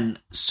then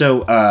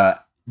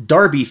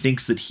Darby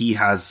thinks that he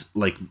has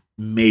like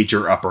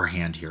major upper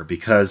hand here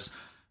because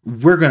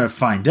we're going to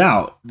find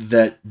out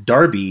that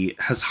Darby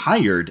has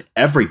hired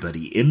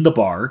everybody in the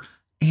bar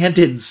and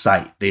in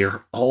sight. They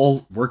are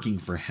all working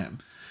for him.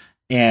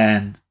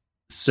 And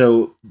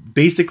so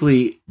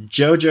basically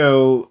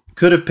JoJo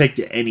could have picked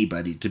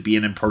anybody to be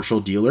an impartial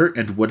dealer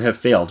and would have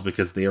failed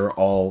because they are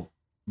all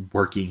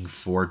working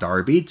for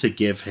Darby to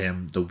give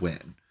him the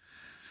win.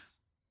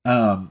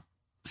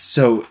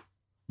 So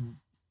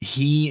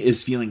he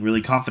is feeling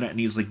really confident and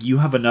he's like, you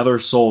have another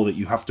soul that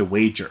you have to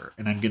wager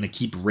and I'm going to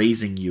keep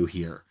raising you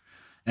here.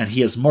 And he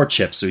has more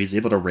chips, so he's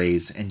able to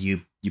raise and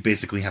you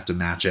basically have to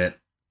match it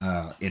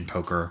in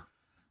poker.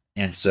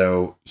 And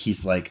so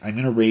he's like, I'm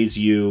going to raise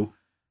you.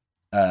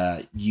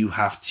 You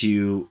have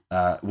to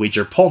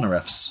wager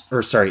Polnareff's,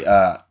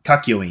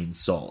 Kakyoin's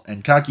soul.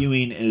 And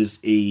Kakyoin is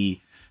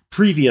a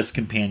previous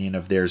companion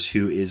of theirs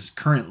who is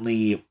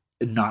currently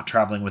not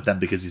traveling with them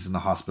because he's in the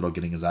hospital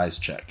getting his eyes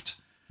checked.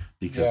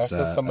 Because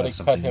somebody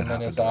cut him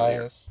in his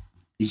eyes.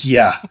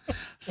 Yeah.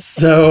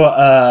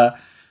 So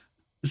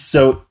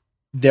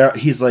there,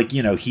 he's like,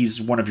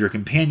 he's one of your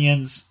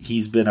companions.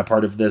 He's been a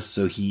part of this,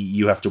 so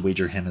you have to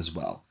wager him as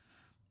well.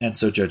 And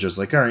so JoJo's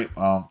like, all right,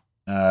 well,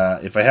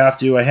 if I have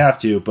to, I have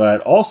to.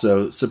 But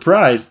also,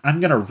 surprise, I'm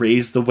going to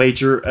raise the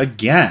wager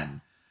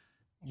again.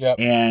 Yep.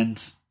 And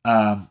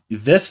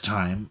this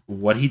time,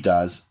 what he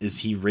does is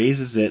he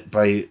raises it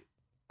by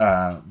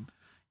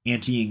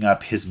anteing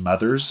up his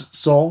mother's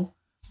soul,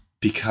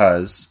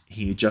 because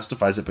he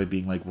justifies it by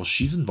being like, well,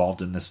 she's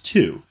involved in this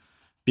too,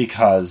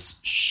 because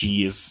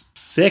she is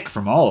sick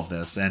from all of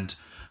this, and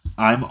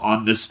I'm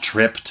on this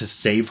trip to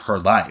save her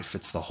life.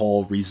 It's the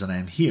whole reason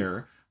I'm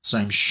here. So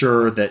I'm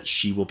sure that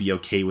she will be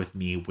okay with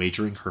me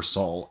wagering her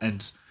soul.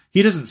 And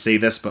he doesn't say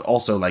this, but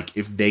also, like,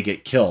 if they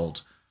get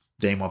killed,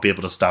 they won't be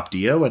able to stop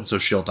Dio, and so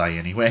she'll die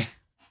anyway.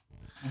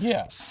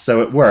 Yeah.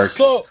 So it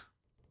works.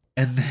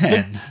 And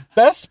then... The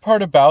best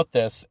part about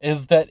this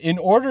is that in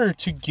order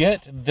to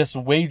get this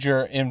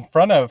wager in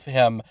front of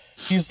him,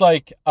 he's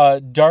like,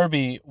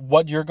 Darby,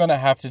 what you're going to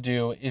have to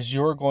do is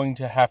you're going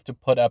to have to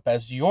put up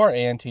as your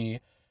ante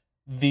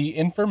the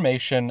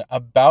information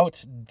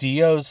about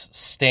Dio's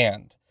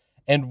stand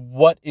and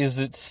what is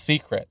its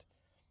secret.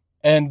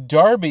 And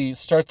Darby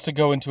starts to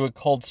go into a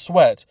cold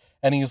sweat,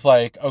 and he's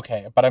like,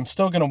 okay, but I'm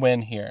still going to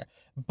win here.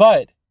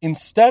 But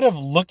instead of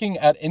looking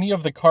at any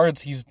of the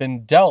cards he's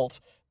been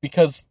dealt,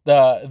 because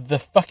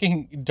the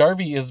fucking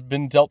Darby has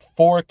been dealt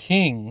 4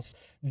 kings,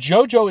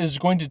 JoJo is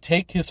going to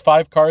take his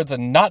 5 cards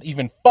and not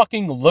even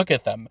fucking look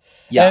at them.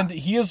 Yeah. And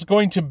he is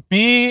going to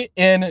be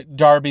in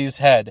Darby's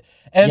head.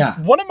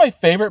 And one of my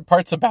favorite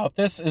parts about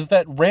this is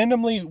that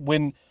randomly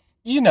when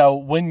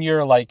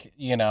you're like,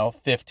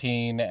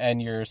 15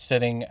 and you're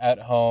sitting at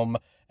home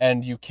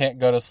and you can't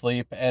go to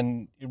sleep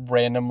and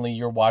randomly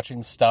you're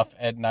watching stuff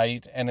at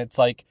night and it's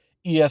like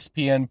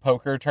ESPN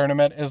poker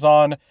tournament is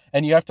on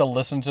and you have to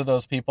listen to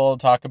those people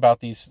talk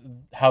about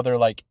how they're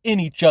like in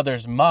each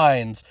other's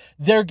minds.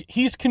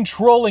 He's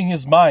controlling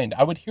his mind.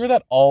 I would hear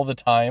that all the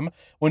time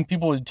when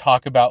people would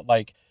talk about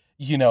like,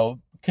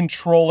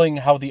 controlling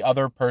how the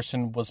other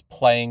person was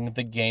playing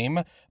the game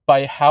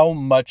by how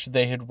much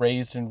they had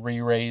raised and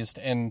re-raised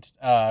and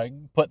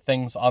put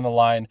things on the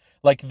line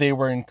like they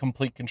were in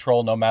complete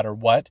control no matter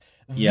what.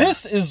 Yeah.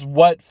 This is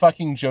what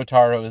fucking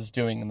Jotaro is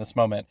doing in this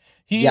moment.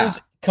 He is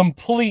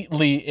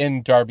completely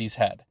in Darby's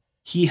head.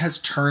 He has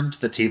turned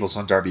the tables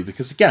on Darby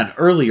because, again,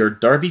 earlier,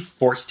 Darby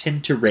forced him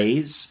to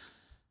raise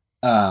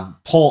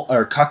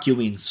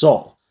Kakuin's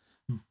soul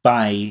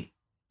by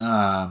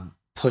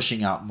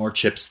pushing out more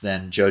chips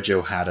than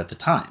JoJo had at the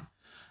time.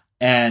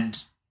 And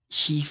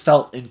he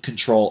felt in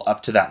control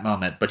up to that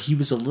moment, but he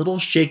was a little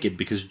shaken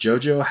because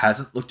JoJo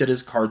hasn't looked at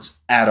his cards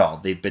at all.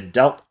 They've been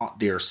dealt,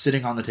 they are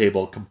sitting on the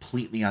table,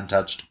 completely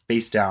untouched,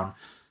 face down.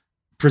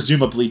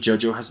 Presumably,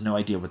 JoJo has no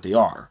idea what they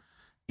are.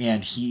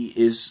 And he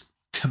is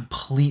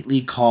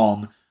completely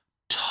calm,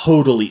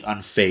 totally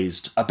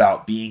unfazed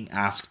about being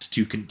asked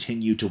to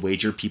continue to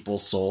wager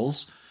people's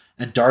souls.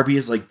 And Darby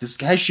is like, this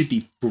guy should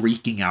be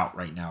freaking out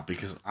right now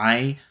because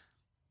I'm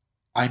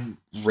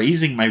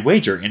raising my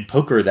wager. In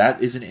poker,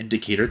 that is an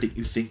indicator that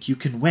you think you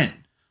can win.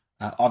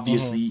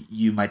 Obviously,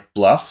 you might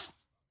bluff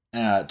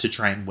to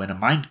try and win a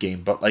mind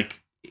game, but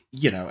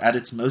at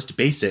its most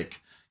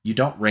basic, you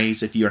don't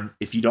raise if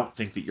you don't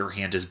think that your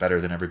hand is better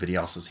than everybody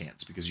else's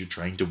hands because you're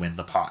trying to win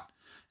the pot.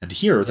 And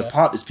here, the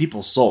pot is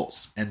people's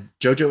souls. And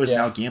JoJo is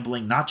now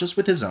gambling not just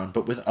with his own,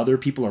 but with other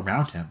people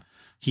around him.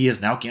 He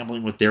is now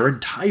gambling with their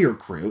entire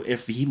crew.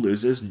 If he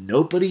loses,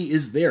 nobody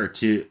is there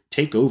to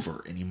take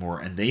over anymore,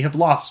 and they have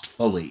lost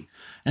fully.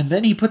 And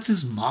then he puts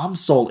his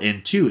mom's soul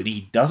in too, and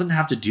he doesn't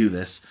have to do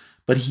this,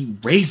 but he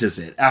raises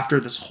it after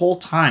this whole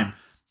time,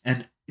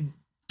 and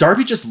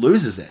Darby just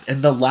loses it.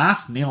 And the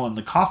last nail in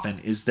the coffin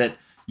is that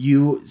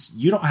you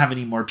don't have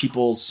any more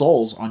people's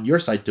souls on your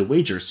side to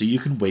wager, so you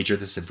can wager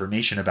this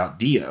information about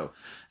Dio.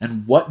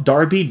 And what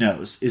Darby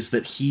knows is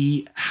that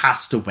he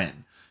has to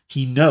win.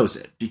 He knows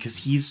it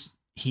because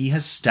he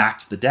has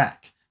stacked the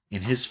deck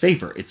in his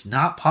favor. It's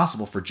not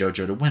possible for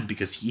JoJo to win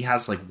because he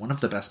has one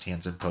of the best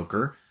hands in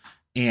poker,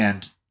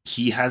 and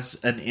he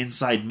has an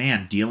inside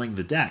man dealing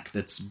the deck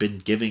that's been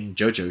giving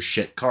JoJo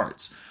shit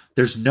cards.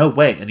 There's no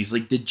way. And he's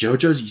like, did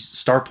JoJo's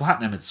Star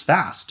Platinum? It's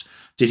fast.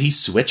 Did he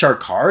switch our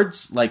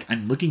cards?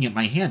 I'm looking at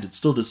my hand. It's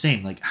still the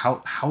same.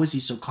 How is he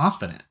so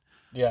confident?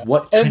 Yeah.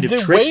 What kind of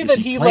trick is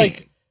he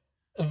playing?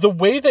 The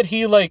way that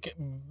he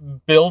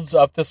builds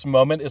up this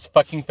moment is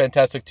fucking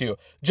fantastic too.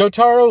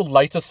 Jotaro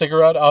lights a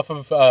cigarette off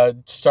of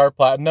Star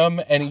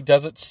Platinum, and he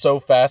does it so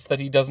fast that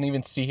he doesn't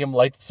even see him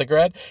light the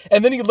cigarette.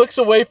 And then he looks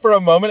away for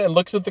a moment and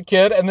looks at the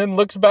kid, and then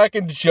looks back,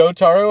 and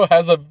Jotaro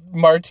has a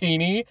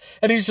martini,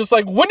 and he's just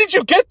like, "When did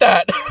you get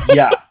that?"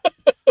 Yeah.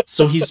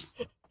 So he's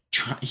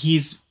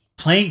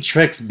playing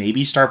tricks.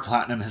 Maybe Star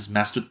Platinum has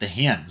messed with the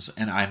hands,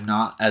 and I'm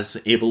not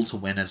as able to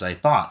win as I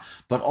thought.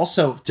 But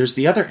also, there's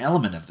the other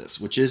element of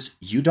this, which is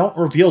you don't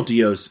reveal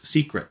Dio's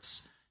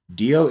secrets.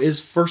 Dio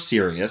is for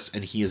serious,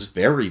 and he is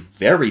very,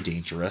 very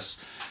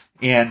dangerous.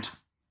 And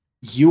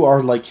you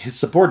are his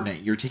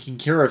subordinate. You're taking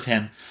care of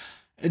him.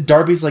 And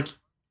Darby's like,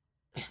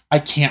 I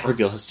can't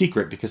reveal his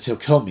secret because he'll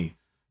kill me.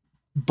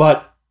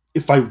 But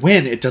if I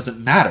win, it doesn't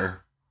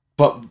matter.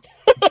 But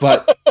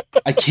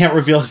I can't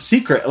reveal his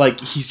secret.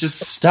 He's just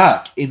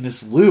stuck in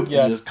this loop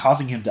that is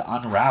causing him to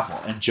unravel.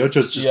 And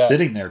JoJo's just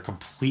sitting there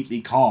completely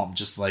calm,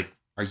 just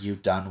are you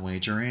done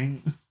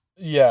wagering?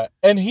 Yeah,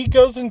 and he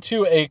goes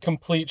into a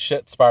complete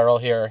shit spiral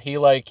here.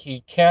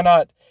 He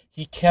cannot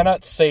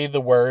say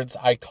the words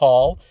 "I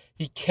call."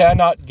 He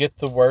cannot get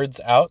the words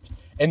out,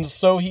 and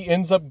so he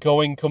ends up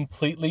going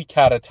completely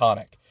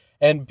catatonic.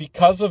 And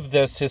because of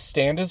this, his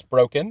stand is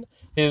broken.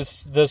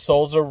 The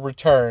souls are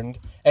returned,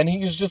 and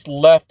he's just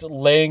left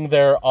laying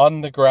there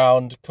on the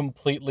ground,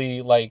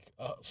 completely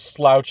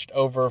slouched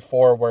over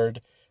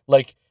forward.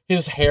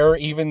 His hair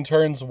even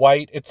turns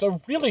white. It's a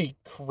really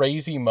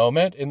crazy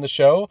moment in the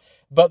show,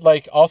 but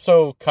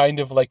also kind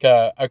of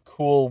a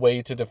cool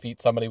way to defeat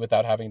somebody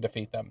without having to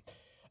defeat them.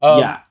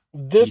 Yeah. He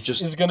This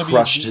just is going to be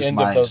crushed the his end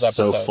of mind those so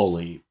episodes.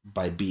 fully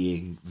by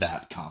being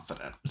that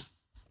confident.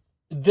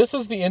 This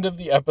is the end of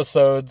the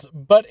episodes,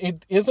 but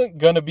it isn't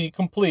going to be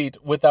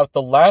complete without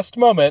the last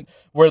moment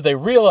where they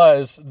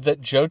realize that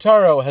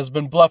Jotaro has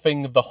been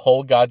bluffing the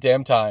whole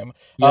goddamn time.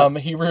 Yep.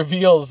 He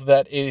reveals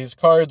that his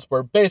cards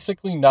were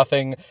basically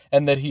nothing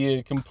and that he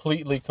had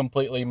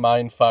completely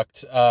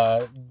mind-fucked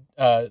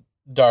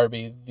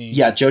Darby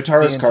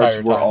Jotaro's the cards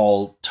entire were time.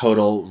 all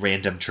total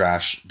random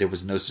trash. There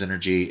was no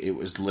synergy. It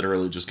was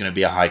literally just going to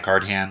be a high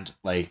card hand.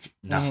 Like,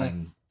 nothing.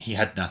 Mm-hmm. He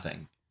had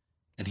nothing.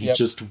 And he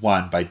just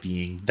won by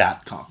being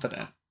that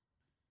confident.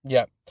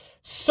 Yeah.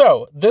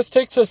 So, this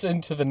takes us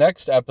into the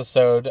next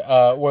episode,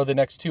 or the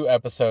next two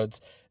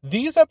episodes.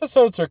 These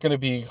episodes are going to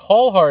be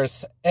Hall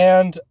Horse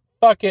and,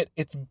 fuck it,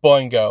 it's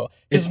Boingo.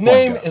 His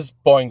name is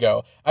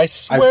Boingo. I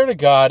swear to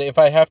God, if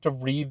I have to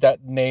read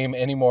that name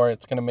anymore,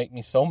 it's going to make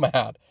me so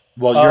mad.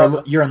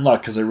 Well, you're in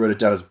luck because I wrote it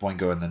down as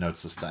Boingo in the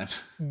notes this time.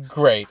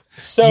 Great.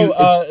 So,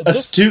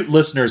 astute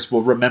listeners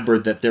will remember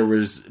that there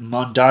was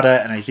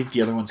Mondada, and I think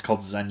the other one's called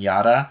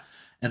Zanyada.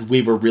 And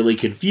we were really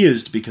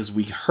confused because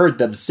we heard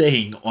them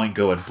saying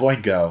Oingo and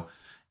Boingo.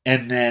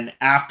 And then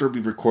after we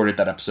recorded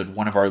that episode,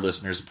 one of our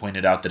listeners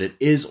pointed out that it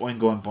is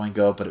Oingo and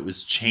Boingo, but it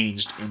was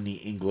changed in the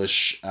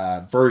English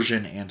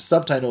version and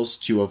subtitles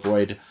to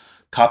avoid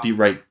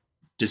copyright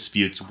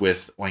disputes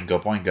with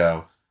Oingo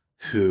Boingo,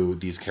 who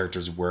these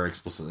characters were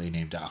explicitly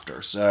named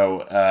after.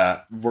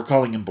 So we're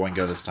calling him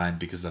Boingo this time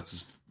because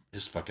that's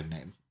his fucking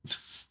name.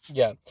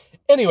 Yeah.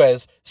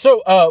 Anyways,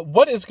 so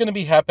what is going to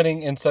be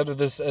happening inside of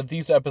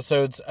these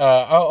episodes?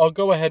 I'll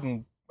go ahead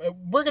and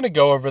we're going to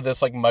go over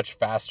this like much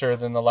faster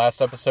than the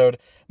last episode,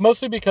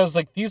 mostly because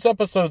like these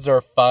episodes are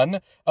fun.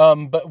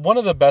 But one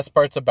of the best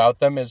parts about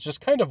them is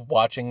just kind of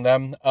watching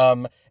them.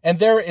 And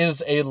there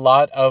is a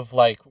lot of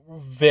like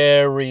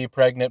very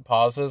pregnant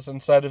pauses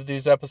inside of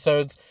these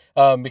episodes,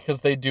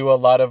 because they do a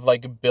lot of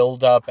like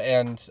build up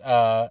and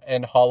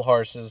Hall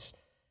Horses.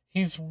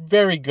 He's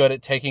very good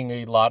at taking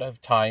a lot of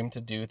time to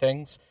do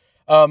things.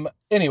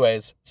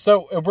 Anyways,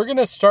 so we're going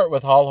to start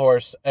with Hall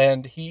Horse,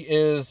 and he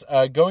is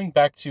going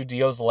back to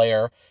Dio's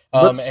lair.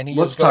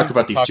 Let's talk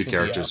about these two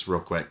characters real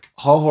quick.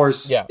 Hall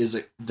Horse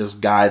is this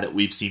guy that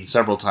we've seen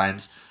several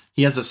times.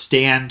 He has a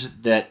stand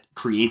that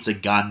creates a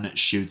gun that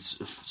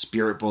shoots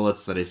spirit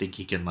bullets that I think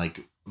he can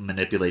like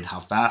manipulate how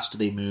fast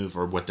they move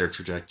or what their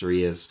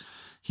trajectory is.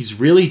 He's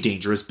really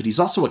dangerous, but he's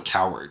also a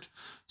coward.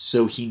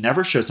 So he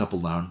never shows up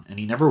alone, and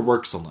he never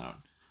works alone.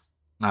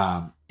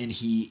 And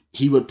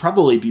he would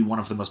probably be one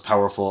of the most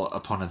powerful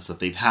opponents that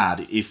they've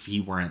had if he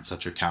weren't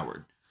such a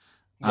coward.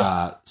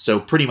 Yeah.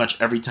 So pretty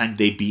much every time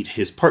they beat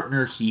his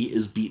partner, he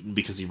is beaten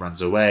because he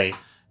runs away,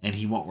 and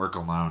he won't work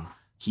alone.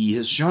 He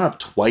has shown up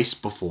twice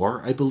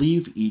before, I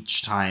believe,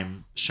 each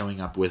time showing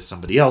up with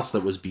somebody else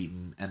that was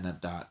beaten, and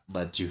that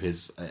led to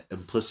his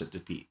implicit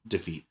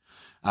defeat.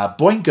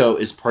 Boingo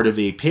is part of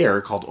a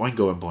pair called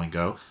Oingo and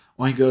Boingo.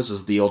 Oingo's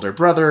is the older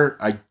brother.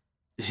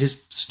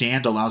 His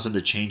stand allows him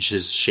to change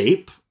his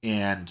shape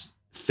and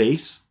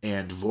face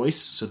and voice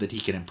so that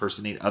he can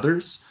impersonate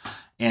others.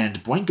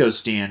 And Boingo's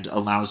stand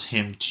allows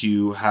him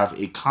to have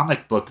a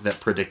comic book that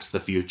predicts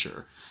the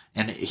future.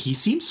 And he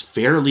seems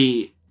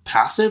fairly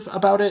passive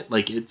about it.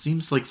 Like, it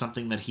seems like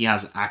something that he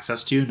has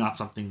access to, not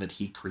something that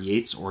he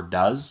creates or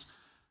does.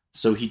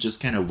 So he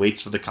just kind of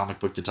waits for the comic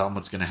book to tell him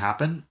what's going to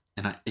happen.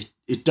 And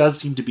it does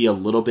seem to be a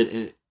little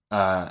bit...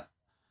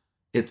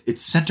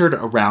 It's centered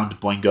around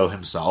Boingo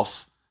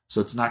himself, so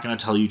it's not going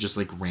to tell you just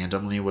like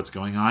randomly what's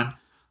going on,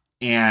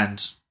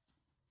 and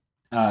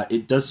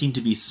it does seem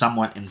to be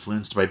somewhat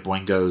influenced by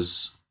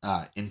Boingo's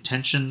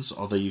intentions,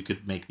 although you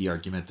could make the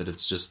argument that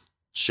it's just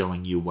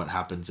showing you what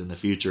happens in the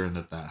future and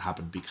that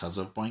happened because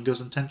of Boingo's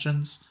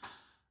intentions.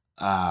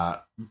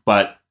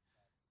 But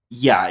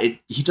yeah,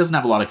 he doesn't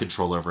have a lot of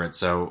control over it,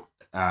 so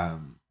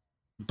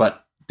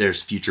but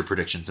there's future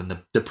predictions, and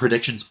the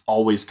predictions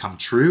always come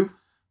true,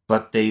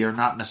 but they are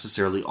not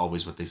necessarily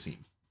always what they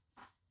seem.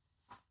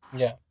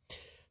 Yeah.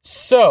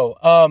 So,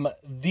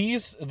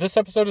 this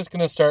episode is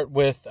going to start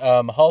with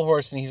Hall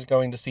Horse, and he's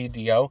going to see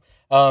Dio.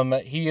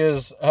 He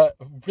is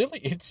really,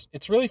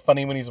 it's really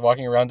funny when he's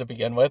walking around to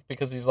begin with,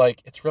 because he's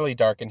like, it's really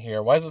dark in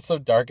here. Why is it so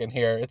dark in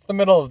here? It's the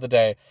middle of the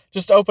day.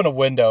 Just open a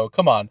window.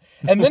 Come on.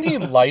 And then he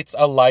lights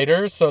a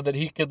lighter so that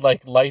he could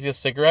like light his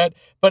cigarette,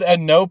 but at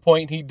no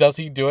point does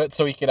he do it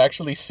so he could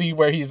actually see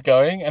where he's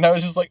going. And I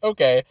was just like,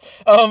 okay.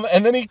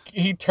 And then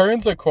he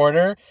turns a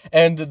corner,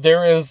 and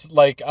there is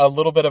like a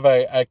little bit of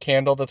a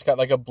candle that's got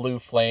like a blue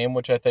flame,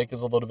 which I think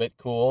is a little bit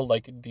cool.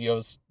 Like Dio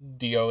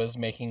is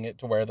making it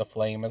to where the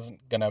flame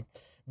isn't gonna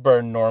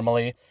burn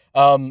normally.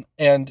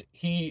 And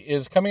he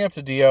is coming up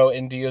to Dio,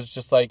 and Dio's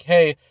just like,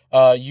 hey,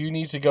 you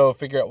need to go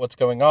figure out what's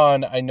going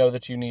on. I know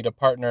that you need a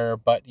partner,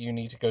 but you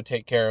need to go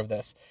take care of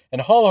this.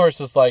 And Hall Horse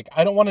is like,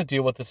 I don't want to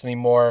deal with this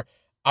anymore.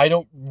 I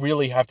don't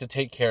really have to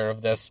take care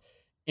of this.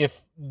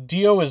 If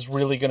Dio is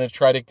really going to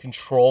try to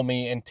control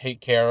me and take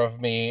care of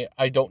me,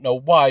 I don't know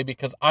why,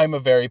 because I'm a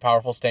very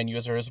powerful stand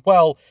user as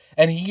well,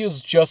 and he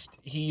is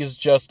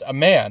just a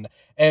man.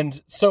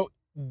 And so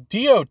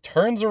Dio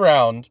turns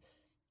around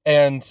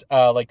and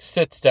like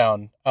sits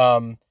down.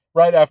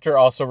 Right after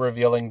also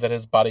revealing that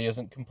his body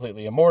isn't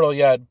completely immortal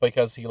yet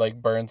because he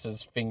like burns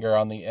his finger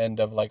on the end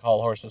of like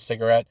Hall Horse's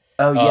cigarette.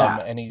 Oh yeah,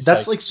 and he's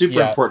that's like super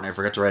yeah, important. I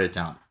forgot to write it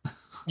down.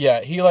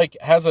 yeah, he like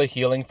has a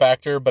healing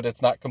factor, but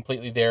it's not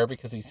completely there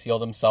because he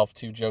sealed himself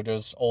to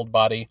JoJo's old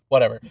body.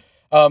 Whatever.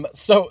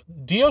 So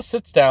Dio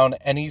sits down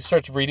and he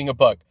starts reading a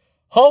book.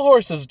 Hull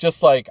Horse is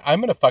just like, I'm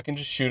gonna fucking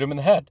just shoot him in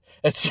the head.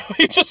 And so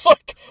he just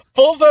like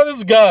pulls out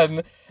his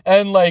gun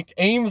and like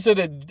aims it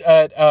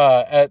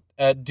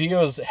at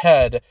Dio's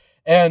head,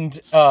 and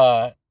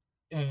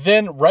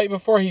then right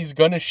before he's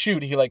gonna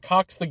shoot, he like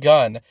cocks the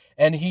gun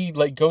and he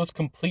like goes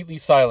completely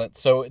silent,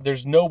 so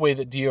there's no way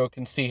that Dio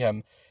can see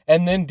him.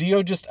 And then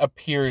Dio just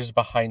appears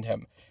behind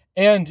him.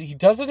 And he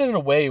does it in a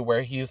way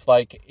where he's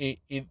like,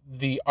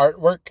 the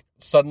artwork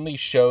suddenly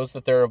shows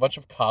that there are a bunch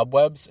of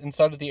cobwebs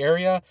inside of the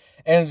area,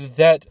 and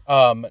that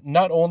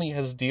not only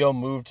has Dio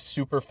moved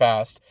super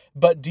fast,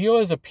 but Dio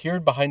has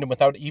appeared behind him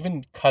without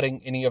even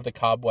cutting any of the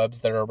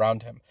cobwebs that are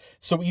around him.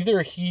 So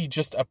either he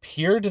just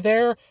appeared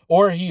there,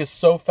 or he is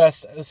so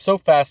fast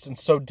and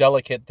so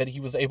delicate that he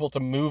was able to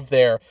move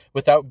there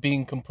without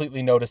being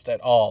completely noticed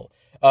at all.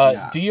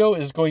 Dio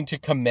is going to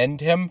commend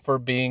him for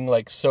being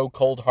like so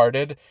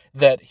cold-hearted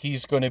that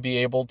he's going to be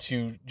able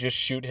to just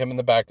shoot him in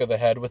the back of the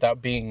head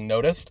without being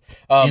noticed.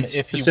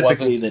 If he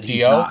wasn't that Dio,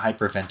 he's not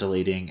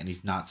hyperventilating and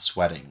he's not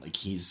sweating, like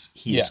he's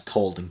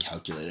cold and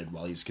calculated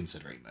while he's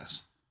considering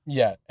this.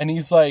 Yeah, and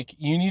he's like,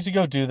 you need to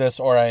go do this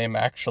or I am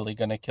actually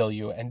going to kill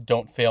you, and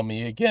don't fail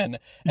me again.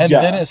 And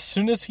then as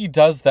soon as he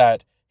does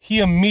that, he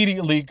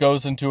immediately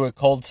goes into a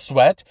cold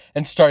sweat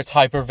and starts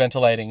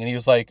hyperventilating. And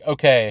he's like,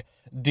 okay,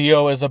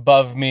 Dio is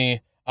above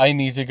me. I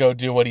need to go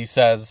do what he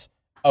says.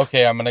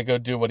 Okay, I'm going to go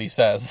do what he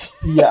says.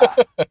 Yeah.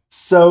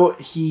 So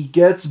he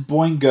gets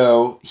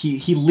Boingo.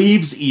 He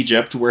leaves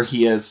Egypt where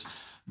he is,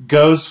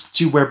 goes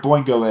to where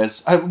Boingo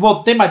is.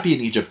 Well, they might be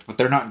in Egypt, but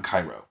they're not in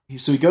Cairo.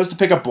 So he goes to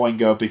pick up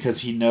Boingo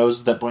because he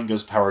knows that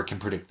Boingo's power can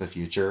predict the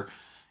future.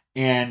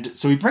 And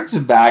so he brings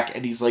him back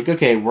and he's like,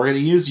 okay, we're going to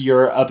use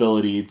your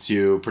ability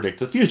to predict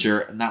the future.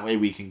 And that way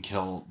we can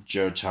kill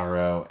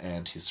Jotaro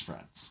and his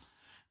friends.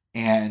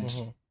 And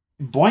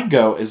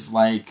Boingo is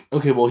like,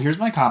 okay, well, here's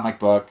my comic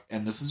book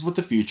and this is what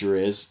the future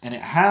is. And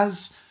it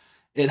has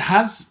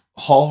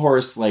Hull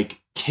Horse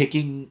like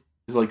kicking,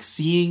 like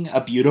seeing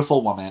a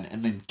beautiful woman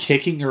and then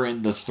kicking her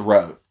in the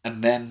throat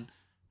and then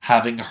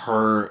having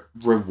her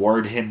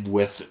reward him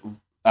with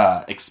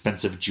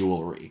expensive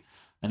jewelry.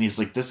 And he's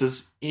like, this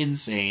is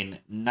insane.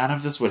 None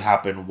of this would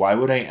happen. Why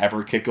would I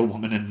ever kick a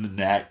woman in the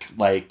neck?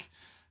 Like,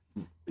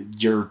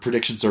 your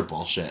predictions are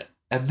bullshit.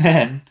 And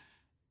then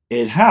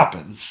it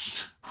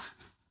happens.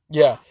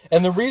 Yeah,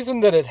 and the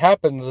reason that it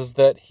happens is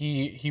that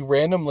he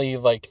randomly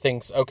like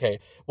thinks, okay,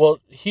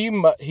 well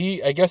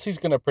he I guess he's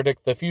going to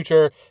predict the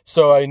future,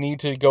 so I need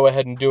to go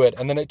ahead and do it.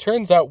 And then it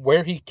turns out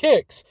where he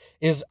kicks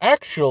is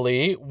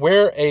actually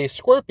where a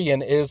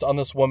scorpion is on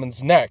this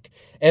woman's neck.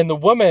 And the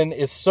woman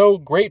is so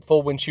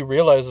grateful when she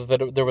realizes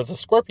that there was a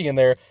scorpion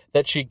there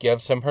that she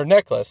gives him her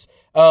necklace.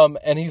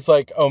 And he's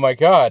like, oh my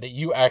god,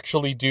 you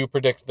actually do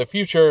predict the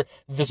future.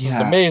 This is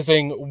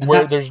amazing.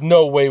 There's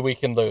no way we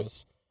can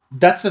lose.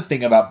 That's the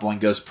thing about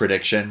Boingo's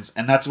predictions,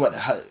 and that's what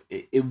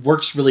it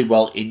works really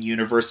well in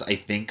universe, I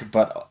think,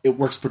 but it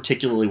works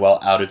particularly well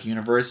out of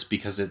universe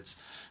because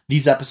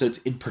these episodes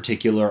in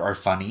particular are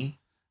funny,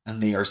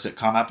 and they are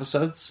sitcom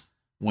episodes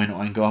when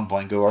Oingo and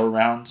Boingo are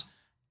around,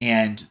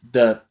 and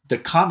the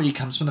comedy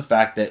comes from the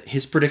fact that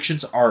his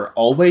predictions are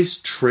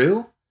always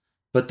true,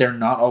 but they're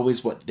not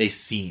always what they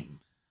seem,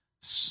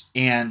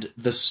 and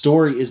the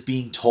story is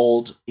being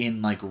told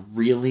in like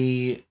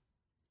really.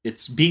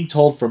 It's being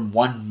told from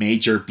one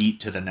major beat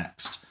to the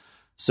next.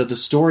 So the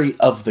story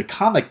of the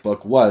comic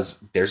book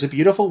was, there's a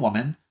beautiful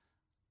woman,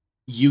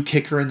 you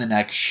kick her in the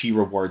neck, she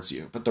rewards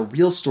you. But the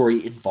real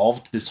story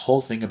involved this whole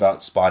thing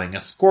about spotting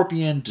a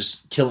scorpion,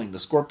 just killing the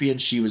scorpion.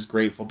 She was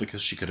grateful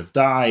because she could have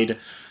died.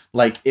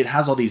 Like, it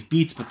has all these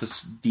beats, but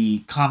the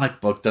comic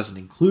book doesn't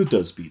include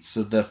those beats.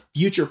 So the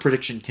future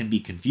prediction can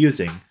be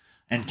confusing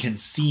and can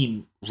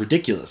seem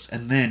ridiculous.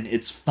 And then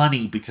it's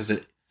funny because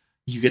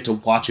you get to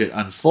watch it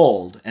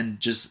unfold, and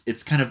just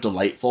it's kind of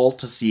delightful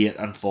to see it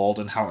unfold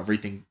and how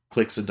everything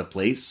clicks into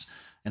place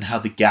and how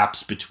the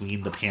gaps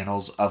between the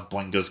panels of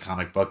Boingo's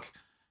comic book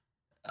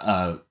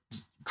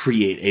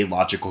create a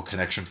logical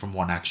connection from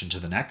one action to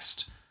the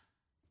next.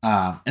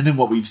 And then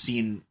what we've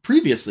seen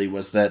previously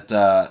was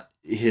that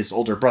his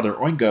older brother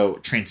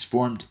Oingo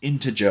transformed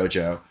into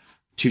JoJo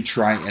to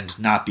try and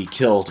not be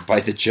killed by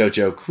the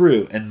JoJo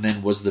crew, and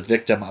then was the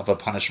victim of a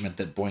punishment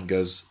that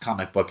Boingo's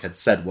comic book had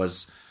said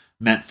was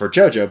meant for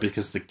JoJo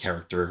because the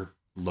character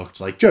looked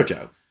like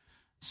JoJo.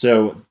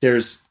 So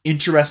there's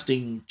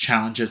interesting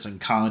challenges and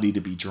comedy to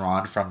be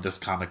drawn from this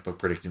comic book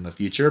predicting the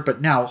future,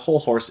 but now Hull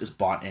Horse is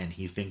bought in.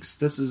 He thinks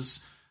this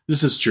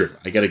is true.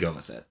 I gotta go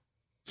with it.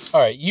 All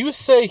right, you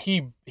say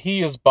he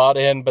is bought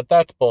in, but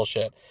that's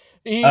bullshit.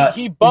 He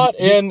bought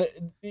in,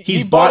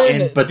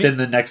 but then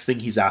the next thing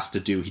he's asked to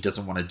do, he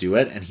doesn't want to do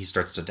it, and he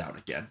starts to doubt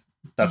again.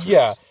 That's what it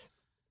Yeah. is.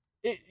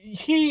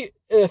 He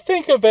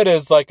think of it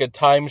as like a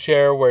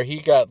timeshare where he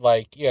got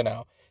like,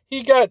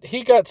 he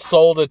got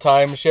sold a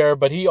timeshare,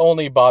 but he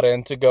only bought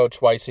in to go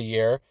twice a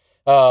year.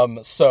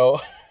 So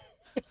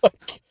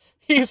like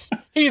he's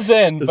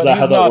in, Is but that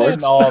he's how that not in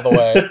works? all the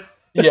way.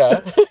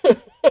 Yeah.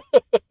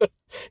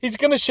 He's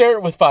going to share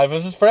it with 5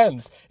 of his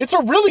friends. It's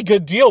a really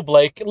good deal,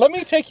 Blake. Let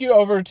me take you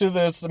over to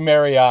this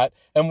Marriott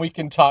and we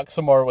can talk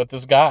some more with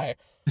this guy.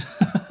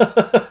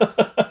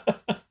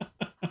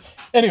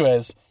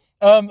 Anyways,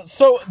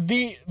 so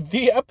the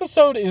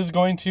episode is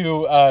going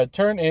to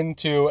turn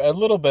into a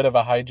little bit of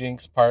a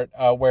hijinks part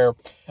where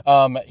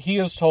he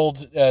is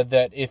told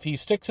that if he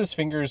sticks his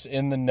fingers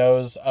in the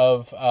nose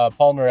of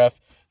Polnareff,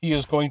 he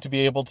is going to be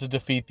able to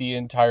defeat the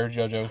entire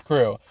JoJo's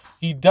crew.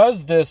 He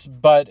does this,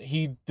 but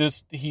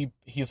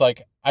he's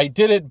like, I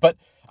did it, but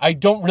I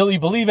don't really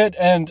believe it,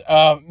 and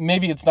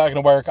maybe it's not going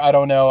to work. I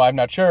don't know. I'm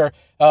not sure.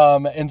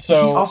 And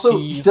so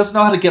he doesn't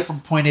know how to get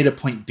from point A to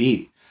point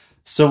B.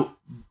 So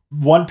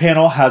one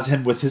panel has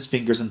him with his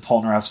fingers in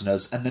Polnareff's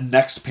nose, and the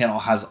next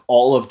panel has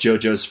all of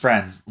JoJo's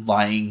friends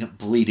lying,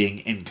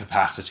 bleeding,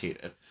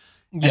 incapacitated.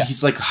 And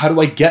he's like, how do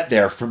I get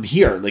there from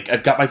here? Like,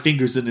 I've got my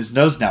fingers in his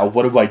nose now.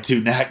 What do I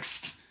do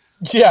next?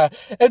 Yeah,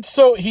 and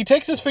so he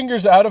takes his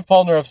fingers out of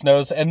Polnareff's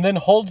nose and then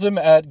holds him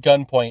at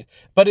gunpoint.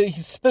 But he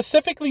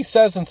specifically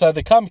says inside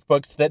the comic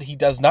books that he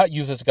does not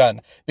use his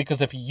gun,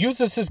 because if he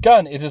uses his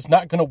gun, it is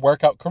not going to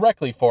work out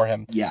correctly for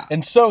him. Yeah.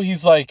 And so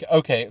he's like,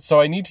 okay, so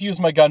I need to use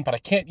my gun, but I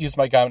can't use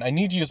my gun. I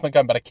need to use my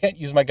gun, but I can't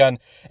use my gun.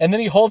 And then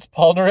he holds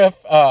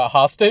Polnareff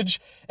hostage,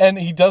 and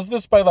he does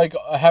this by like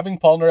having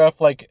Polnareff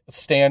like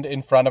stand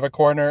in front of a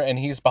corner, and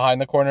he's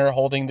behind the corner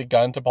holding the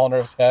gun to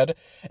Polnareff's head.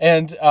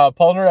 And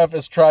Polnareff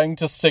is trying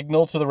to signal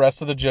to the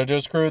rest of the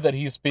JoJo's crew that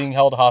he's being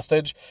held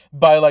hostage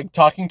by like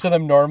talking to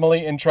them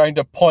normally and trying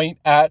to point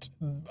at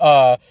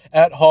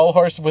Hall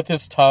Horse with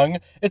his tongue.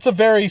 It's a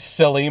very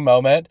silly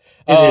moment.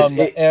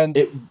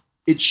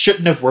 It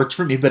shouldn't have worked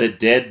for me, but it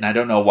did, and I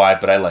don't know why,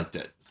 but I liked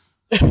it.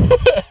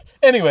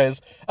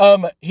 Anyways,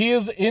 he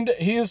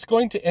is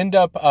going to end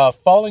up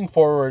falling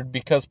forward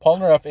because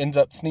Polnareff ends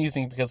up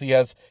sneezing because he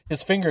has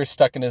his fingers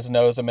stuck in his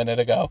nose a minute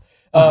ago.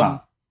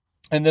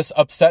 And this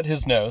upset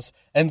his nose.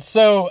 And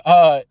so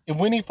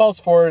when he falls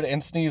forward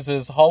and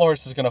sneezes, Hall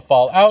Horse is going to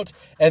fall out.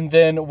 And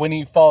then when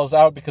he falls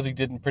out, because he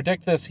didn't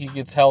predict this, he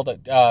gets held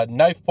at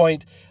knife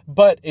point.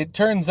 But it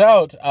turns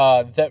out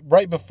that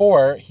right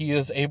before he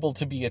is able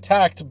to be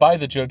attacked by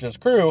the JoJo's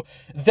crew,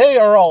 they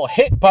are all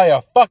hit by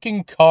a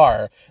fucking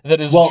car that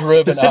is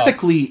driven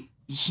specifically,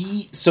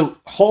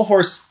 Hall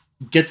Horse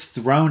gets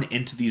thrown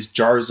into these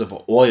jars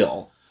of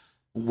oil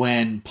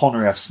when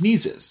Polnareff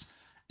sneezes.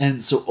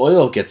 And so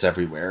oil gets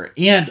everywhere.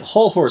 And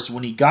Hall Horse,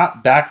 when he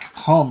got back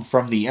home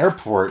from the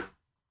airport,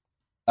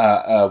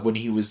 when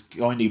he was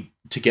going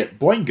to get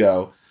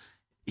Boingo,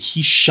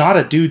 he shot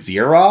a dude's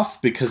ear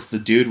off because the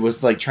dude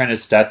was like trying to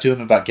stat to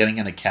him about getting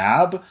in a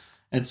cab.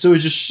 And so he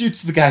just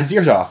shoots the guy's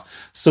ear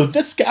off. So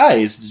this guy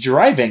is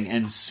driving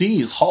and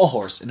sees Hall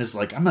Horse and is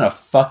like, I'm going to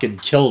fucking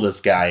kill this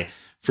guy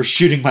for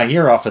shooting my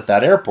ear off at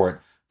that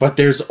airport. But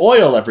there's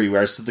oil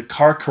everywhere, so the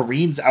car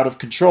careens out of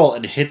control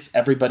and hits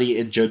everybody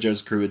in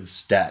JoJo's crew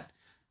instead.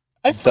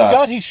 I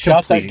forgot he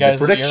shot that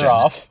guy's ear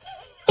off.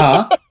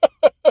 Huh?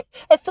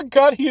 I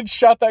forgot he had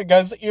shot that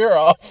guy's ear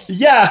off.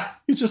 Yeah,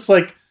 he's just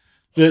like,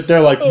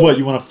 they're like, what,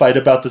 you want to fight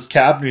about this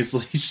cab? And he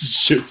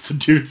just shoots the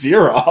dude's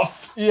ear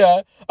off.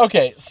 Yeah.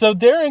 Okay, so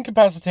they're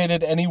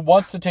incapacitated, and he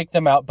wants to take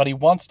them out, but he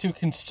wants to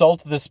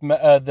consult this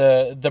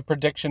the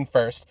prediction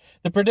first.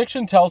 The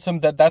prediction tells him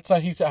that that's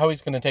not how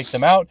he's going to take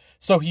them out,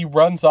 so he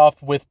runs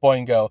off with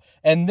Boingo.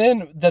 And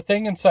then the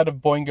thing inside of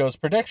Boingo's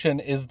prediction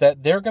is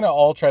that they're going to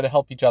all try to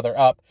help each other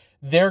up.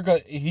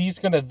 He's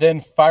going to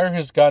then fire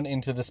his gun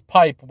into this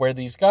pipe where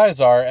these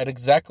guys are at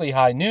exactly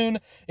high noon.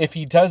 If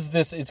he does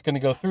this, it's going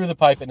to go through the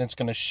pipe, and it's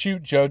going to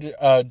shoot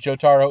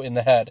Jotaro in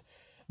the head.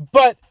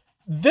 But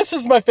this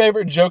is my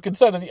favorite joke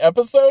inside of the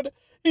episode.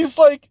 He's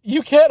like,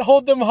 you can't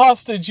hold them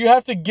hostage. You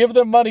have to give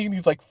them money. And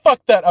he's like,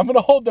 fuck that. I'm going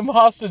to hold them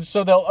hostage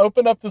so they'll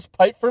open up this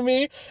pipe for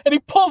me. And he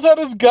pulls out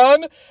his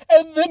gun.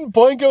 And then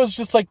Boingo is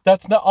just like,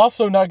 that's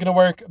also not going to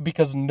work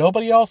because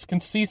nobody else can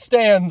see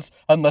stands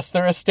unless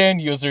they're a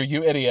stand user,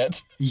 you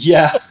idiot.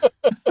 Yeah.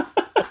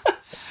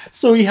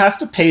 So he has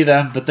to pay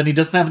them, but then he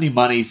doesn't have any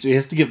money. So he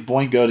has to get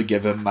Boingo to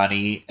give him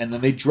money. And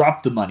then they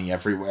drop the money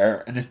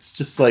everywhere. And it's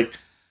just like,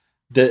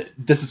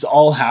 this is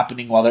all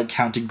happening while they're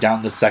counting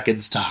down the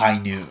seconds to high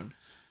noon.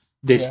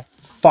 They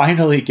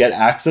finally get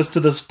access to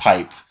this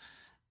pipe,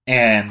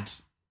 and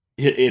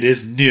it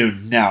is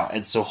noon now.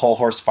 And so Hall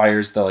Horse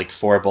fires the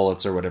 4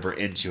 bullets or whatever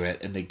into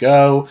it, and they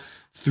go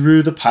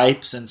through the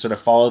pipes and sort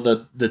of follow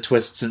the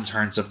twists and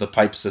turns of the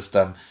pipe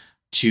system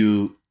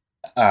to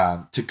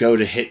go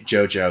to hit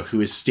JoJo,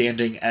 who is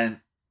standing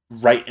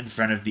right in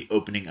front of the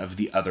opening of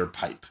the other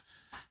pipe,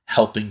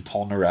 helping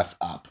Polnareff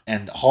up.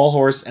 And Hall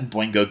Horse and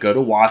Boingo go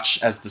to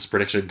watch as this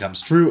prediction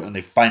comes true, and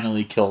they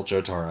finally kill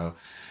Jotaro.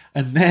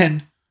 And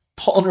then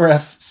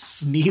Polnareff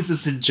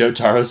sneezes in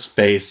Jotaro's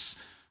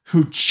face,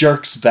 who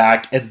jerks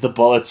back and the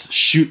bullets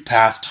shoot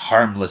past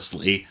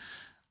harmlessly.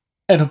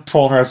 And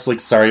Polnareff's like,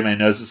 sorry, my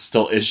nose is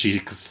still itchy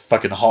because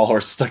fucking Hall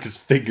Horse stuck his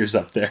fingers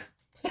up there.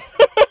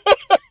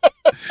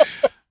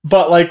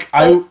 But, like,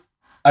 I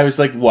was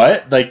like,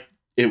 what? Like,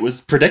 it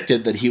was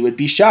predicted that he would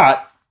be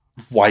shot.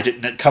 Why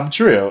didn't it come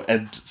true?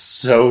 And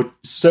so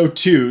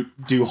too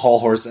do Hall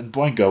Horse and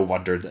Boingo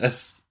wonder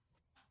this.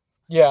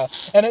 Yeah,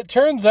 and it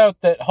turns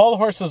out that Hall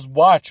Horse's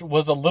watch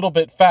was a little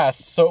bit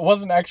fast, so it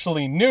wasn't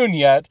actually noon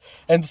yet,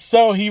 and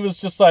so he was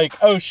just like,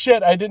 oh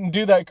shit, I didn't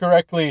do that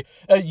correctly.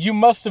 You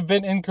must have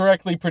been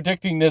incorrectly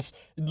predicting this.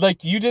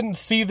 Like, you didn't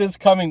see this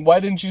coming.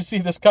 Why didn't you see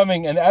this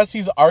coming? And as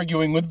he's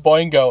arguing with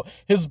Boingo,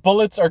 his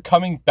bullets are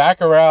coming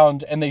back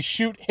around, and they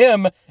shoot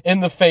him in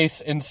the face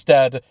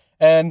instead,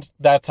 and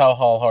that's how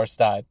Hall Horse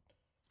died.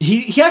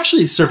 He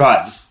actually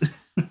survives.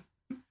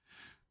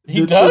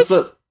 He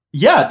does?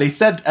 Yeah, they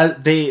said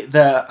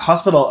the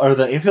hospital or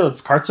the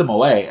ambulance carts him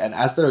away, and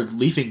as they're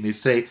leaving, they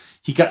say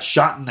he got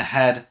shot in the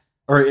head,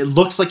 or it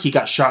looks like he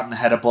got shot in the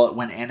head. A bullet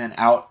went in and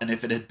out, and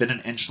if it had been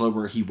an inch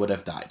lower, he would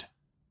have died.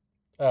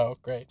 Oh,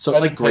 great!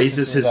 So it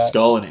grazes his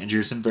skull and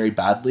injures him very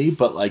badly,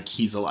 but like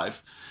he's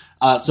alive.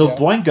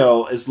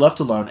 Boingo is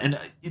left alone, and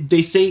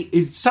they say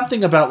it's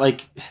something about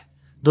like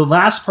the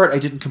last part I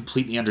didn't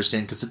completely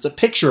understand because it's a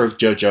picture of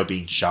JoJo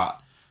being shot.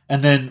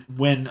 And then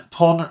when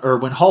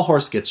Hall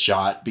Horse gets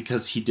shot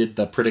because he did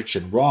the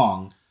prediction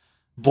wrong,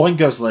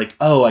 Boingo's like,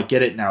 oh, I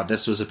get it now.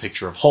 This was a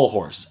picture of Hall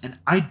Horse. And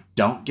I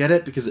don't get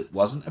it because it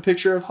wasn't a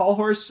picture of Hall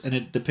Horse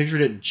and the picture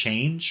didn't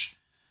change.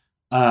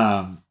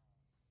 I'm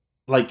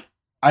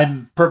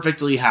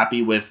perfectly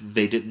happy with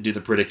they didn't do the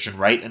prediction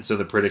right. And so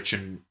the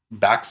prediction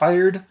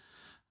backfired.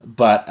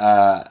 But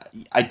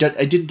I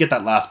didn't get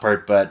that last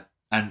part, but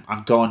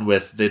I'm going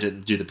with they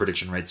didn't do the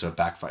prediction right, so it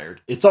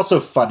backfired. It's also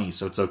funny,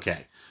 so it's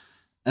okay.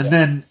 And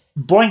then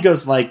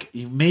Boingo's like,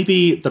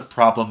 maybe the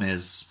problem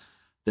is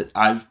that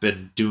I've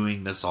been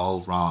doing this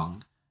all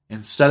wrong.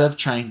 Instead of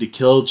trying to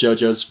kill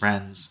JoJo's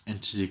friends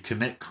and to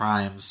commit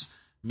crimes,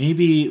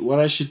 maybe what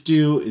I should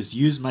do is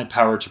use my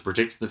power to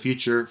predict the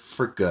future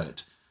for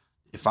good.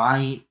 If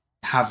I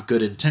have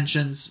good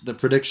intentions, the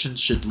predictions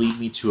should lead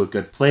me to a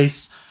good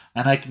place,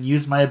 and I can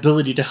use my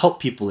ability to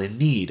help people in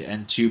need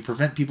and to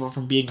prevent people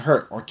from being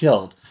hurt or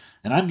killed.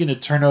 And I'm going to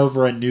turn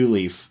over a new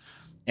leaf.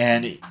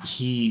 And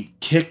he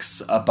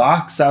kicks a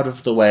box out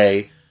of the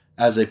way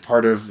as a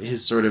part of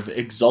his sort of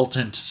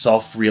exultant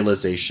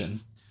self-realization.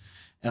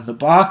 And the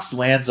box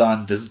lands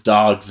on this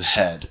dog's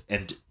head.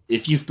 And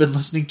if you've been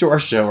listening to our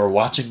show or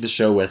watching the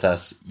show with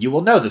us, you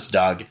will know this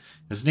dog.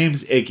 His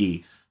name's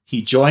Iggy.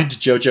 He joined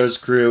JoJo's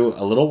crew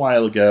a little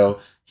while ago.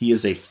 He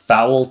is a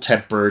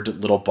foul-tempered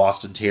little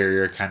Boston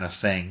Terrier kind of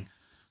thing.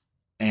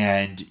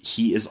 And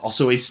he is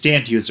also a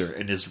stand user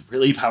and is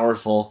really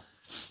powerful.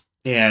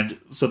 And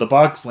so the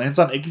box lands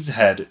on Iggy's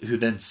head, who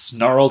then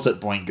snarls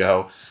at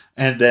Boingo,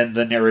 and then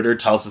the narrator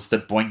tells us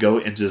that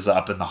Boingo ends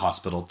up in the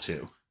hospital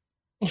too.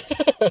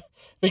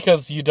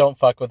 Because you don't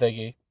fuck with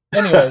Iggy.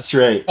 Anyways, that's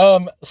right.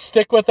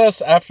 Stick with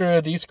us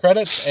after these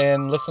credits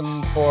and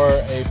listen for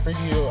a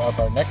preview of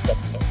our next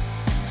episode.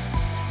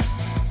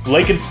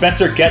 Blake and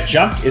Spencer Get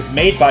Jumped is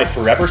made by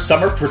Forever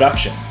Summer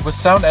Productions. With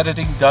sound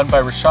editing done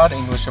by Rashad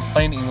English of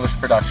Plain English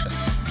Productions.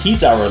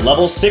 He's our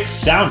level 6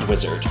 sound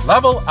wizard.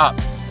 Level up!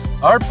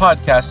 Our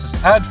podcast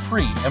is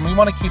ad-free, and we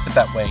want to keep it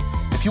that way.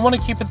 If you want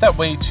to keep it that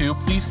way too,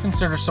 please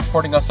consider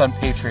supporting us on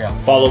Patreon.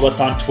 Follow us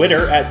on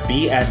Twitter at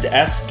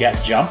B&S Get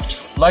Jumped.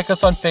 Like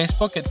us on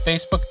Facebook at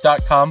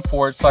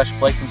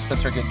facebook.com/Blake and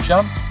Spencer Get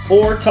Jumped.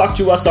 Or talk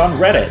to us on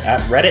Reddit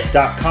at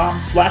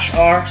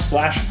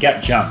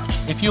reddit.com/r/Get Jumped.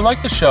 If you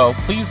like the show,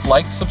 please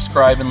like,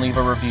 subscribe, and leave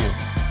a review.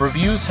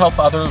 Reviews help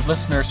other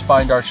listeners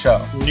find our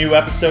show. New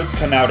episodes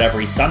come out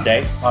every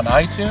Sunday on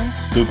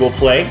iTunes, Google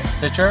Play,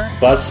 Stitcher,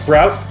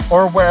 Buzzsprout,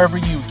 or wherever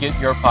you get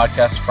your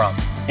podcast from.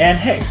 And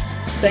hey,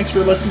 thanks for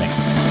listening.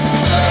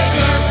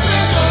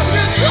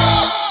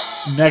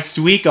 Next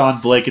week on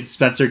Blake and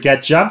Spencer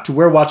Get Jumped,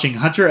 we're watching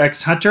Hunter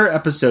x Hunter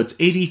episodes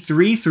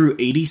 83 through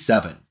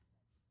 87.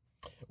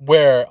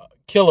 Where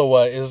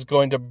Killua is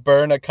going to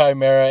burn a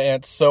chimera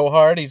ant so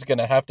hard he's going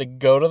to have to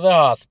go to the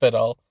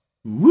hospital.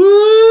 Woo!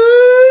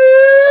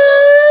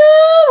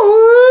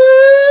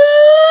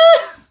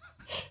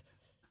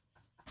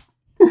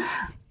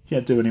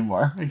 Can't do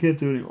anymore. I can't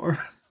do anymore.